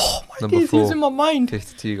Mata. Oh my Number days, he was 4, in my mind.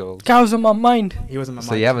 52 goals. Guy was in my mind. He was in my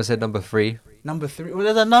So mind. you haven't said number 3, Number 3. Well,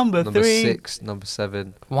 there's a number number 3. 6, number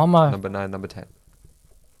 7, Mama. number 9, number 10.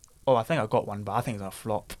 Oh, I think I got one, but I think it's gonna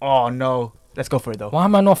flop. Oh no. Let's go for it though. Why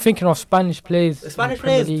am I not thinking of Spanish players? The in Spanish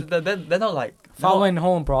Premier players, League? they're not like. If I went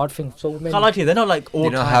home, bro, I'd think so many. Can't lie to you, they're not like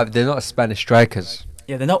all time. They're not Spanish strikers.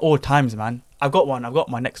 Yeah, they're not all times, man. I've got one. I've got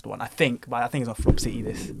my next one. I think, but I think it's on Flop City.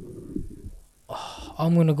 This.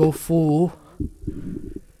 I'm gonna go for.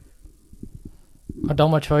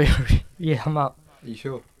 Adama Traore. Yeah, I'm out. Are you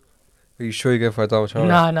sure? Are you sure you go for Adama Traore?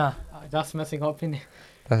 Nah. That's messing up, innit?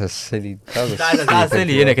 That's a silly. That's That's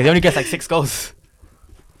silly, innit? Because he only gets like 6 goals.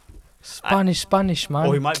 Spanish, man.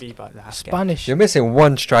 Oh, he might be, but that's Spanish. You're missing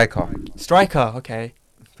one striker. Striker. Okay.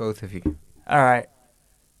 Both of you. All right.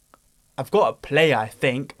 I've got a player. I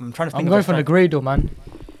think. I'm trying to think. I'm of going a for striker. Negredo, man.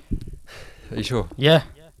 Are you sure? Yeah.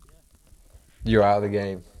 You're out of the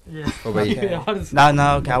game. Yeah. What about you? Okay.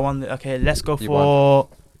 No. Okay, I won. Okay, let's go You for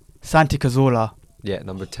Santi Cazorla. Yeah,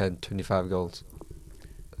 number 10, 25 goals.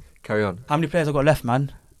 Carry on. How many players I got left,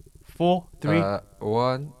 man? 4, 3.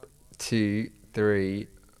 1, 2, 3,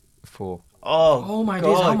 4. Oh my days,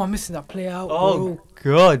 how God. am I missing that player out, Oh bro?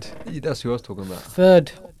 God. That's who I was talking about.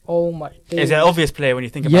 Third. Oh my days. Is it an obvious player when you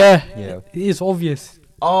think about? Yeah. Yeah. It is obvious.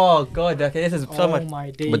 Oh God. Okay, this is so Oh much.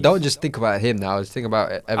 my days. But don't just think about him now. Just think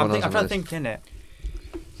about everyone else. I'm on trying to the list. think in it.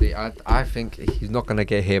 See, I think he's not going to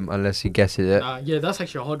get him unless he guesses it. Yeah, that's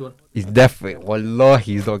actually a hard one. He's definitely,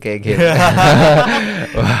 wallahi, he's not getting him.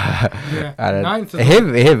 Yeah. And Ninth as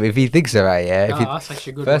him, if he thinks about it, yeah. If he, that's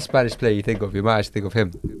actually a good. first Spanish player you think of, you might actually think of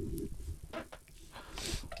him.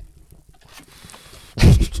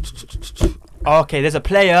 Okay, there's a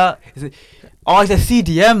player. Is it? Oh, it's a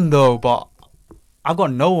CDM though, but I've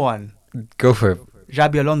got no one. Go for him.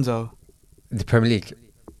 Xabi Alonso. The Premier League.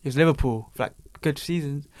 He was Liverpool for like good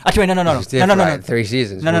seasons. Actually, wait, no. He was there for like 3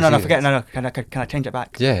 seasons. No, 4 seasons. forget. No. Can I change it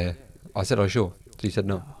back? Yeah, I said I was sure. So you said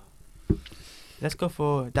no. Let's go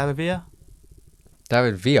for David Villa.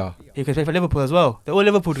 David Villa. He could play for Liverpool as well. They're all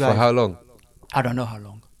Liverpool For guys. how long? I don't know how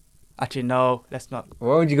long. Actually, no. Let's not.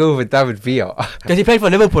 Why would you go with David Villa? Because he played for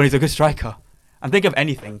Liverpool and he's a good striker. I'm thinking of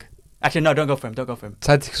anything. Actually, no, don't go for him. Don't go for him.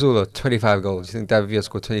 Santi Cazorla, 25 goals. You think David Villa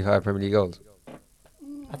scored 25 Premier League goals?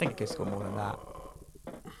 I think he could score more than that.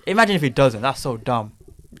 Imagine if he doesn't. That's so dumb.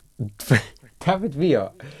 David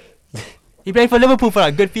Villa. He played for Liverpool for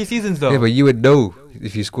like a good few seasons though. Yeah, but you would know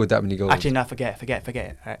if you scored that many goals. Actually, no, forget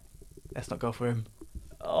it. Alright. Let's not go for him.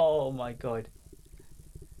 Oh my god.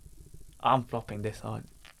 I'm flopping this on.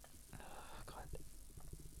 God.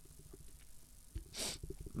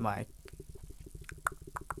 My.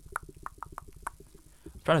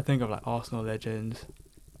 I'm trying to think of like Arsenal legends.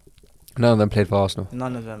 None of them played for Arsenal.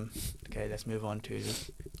 None of them. Okay, let's move on to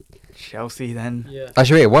Chelsea then. Yeah.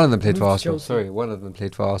 Actually, wait, one of them played for Move to Arsenal. Chelsea. Sorry, one of them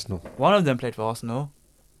played for Arsenal. One of them played for Arsenal.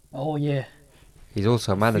 Oh yeah. He's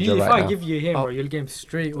also a manager If right I now. give you him, Oh. bro, you'll get him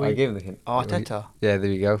straight I away. gave him the hint. Arteta. Yeah,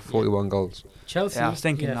 there you go. 41 goals. Chelsea. Yeah, I was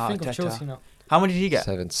thinking yeah, think Arteta. of Chelsea now. How many did he get?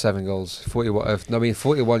 Seven goals. 41. No, I mean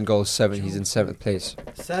 41 goals, 7. He's in 7th place.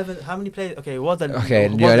 7. How many players? Okay, what the? Okay,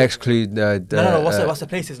 what yeah, the- exclude No. What's the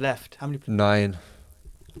places left? How many? 9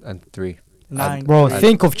 and 3. 9. Bro, And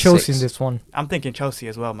think of Chelsea 6. in this one. I'm thinking Chelsea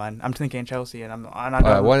as well, man. I'm thinking Chelsea, and I Alright,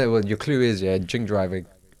 don't. well, your clue is drink driving.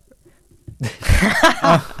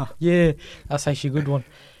 Yeah, that's actually a good one.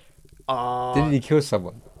 Didn't he kill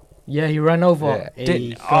someone? Yeah, he ran over Yeah. a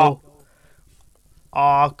Did- goal.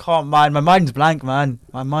 I can't mind. My mind's blank, man.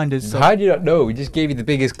 My mind is so. How do you not know? We just gave you the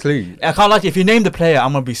biggest clue. I can't lie to you. If you name the player,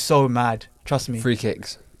 I'm gonna be so mad. Trust me. Free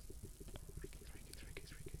kicks.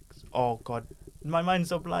 Oh God, my mind's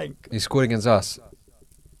so blank. He scored against us.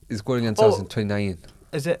 He scored against us Oh. in 2019.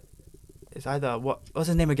 Is it? It's either what's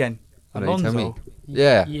his name again? I know, you tell me. Alonso.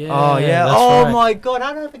 Yeah. Oh yeah. that's Oh right. my God,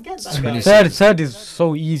 how did I forget that? guy? Third is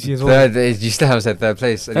so easy as well. Third, you still haven't said third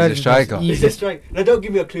place, and Third he's a is just striker. easy. He's a strike. No, don't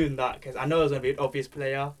give me a clue in that because I know it's gonna be an obvious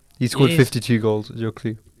player. He scored Yes. 52 goals. Is your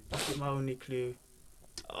clue? That's my only clue.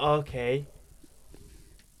 Okay.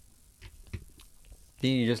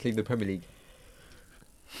 Didn't you just leave the Premier League?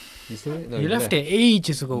 You still no, He left it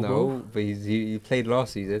ages ago, No, bro. but he played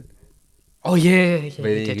last season. Oh yeah, But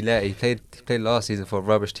he did. played last season for a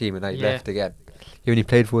rubbish team, and now he Yeah. left again. He only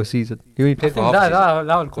played for a season. He only I played for think half a season.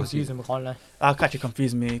 that would course confuse him. I can't lie. That actually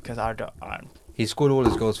confused me because I He scored all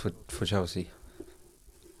his goals for Chelsea.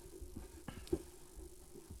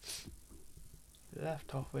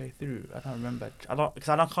 left halfway through. I don't remember. I can't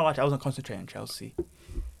lie to you, I wasn't concentrating on Chelsea.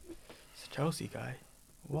 It's a Chelsea guy.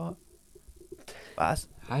 What? That's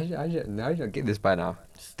How did you not get this by now?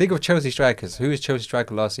 Think of Chelsea strikers. Who was Chelsea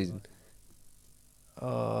striker last season?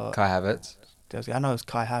 Kai Havertz. I know it's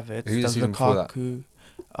Kai Havertz. Who's the There's season before that? Lukaku.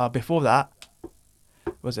 Before that,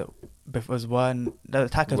 was one the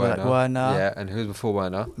attackers were like Werner, Yeah, and who was before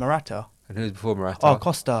Werner? Morata. And who was before Morata? Oh,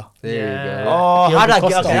 Costa. There Yeah. you go. Oh, Diego how did I get?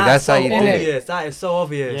 Costa. Okay, See, that's that's so how you do it. obvious. That is so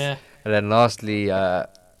obvious. Yeah. And then lastly, how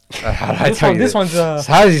do I This tell one, you this one's So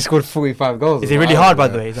how has he scored 45 goals? Is it really hard, by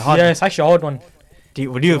the way? Is it hard? yeah, it's actually a hard one.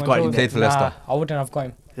 Would you have got He him? played for Nah, Leicester. I wouldn't have got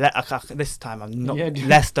him. This time I'm not Yeah, dude.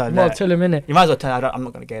 Leicester. Well, tell him in it. You might as well tell. I'm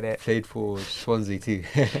not gonna get it. Played for Swansea too.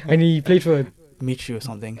 And he played for Michu or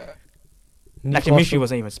something. Newcastle. Actually, Michu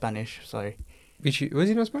wasn't even Spanish. Sorry, Michi, was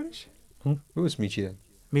he not Spanish? Hmm? Who was Michi then?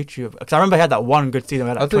 Michu. Because I remember he had that one good season.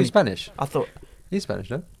 Where I like thought he was 20 Spanish. I thought He's Spanish,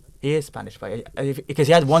 no? he is Spanish, but because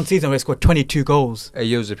he had one season where he scored 22 goals.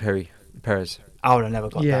 Jose Perez. I would have never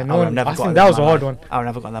got Yeah, that. no I would one- have never I got think that that in was my a hard life. one. I would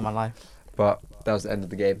have never got that in my life. But that was the end of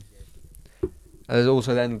the game. And there's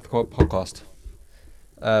also the end of the podcast.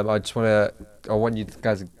 I want you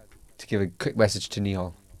guys to give a quick message to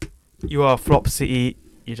Nihal. You are flop city.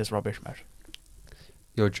 You're just rubbish, man.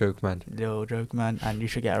 You're a joke, man. Little joke, man. And you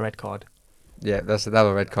should get a red card. Yeah, that's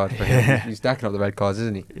another red card for him. He's stacking up the red cards,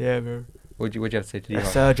 isn't he? Yeah, bro. What'd you have to say to Nihal?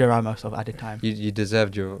 Sergio Ramos of added time. You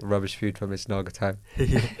deserved your rubbish food from this Naga time.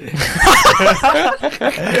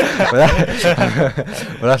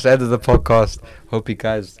 Well, that's the end of the podcast. Hope you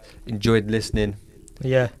guys enjoyed listening.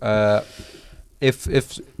 Yeah.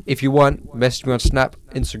 If you want, message me on Snap,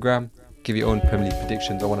 Instagram. Give your own Premier League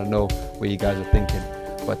predictions. I want to know what you guys are thinking.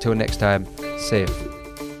 But till next time, safe.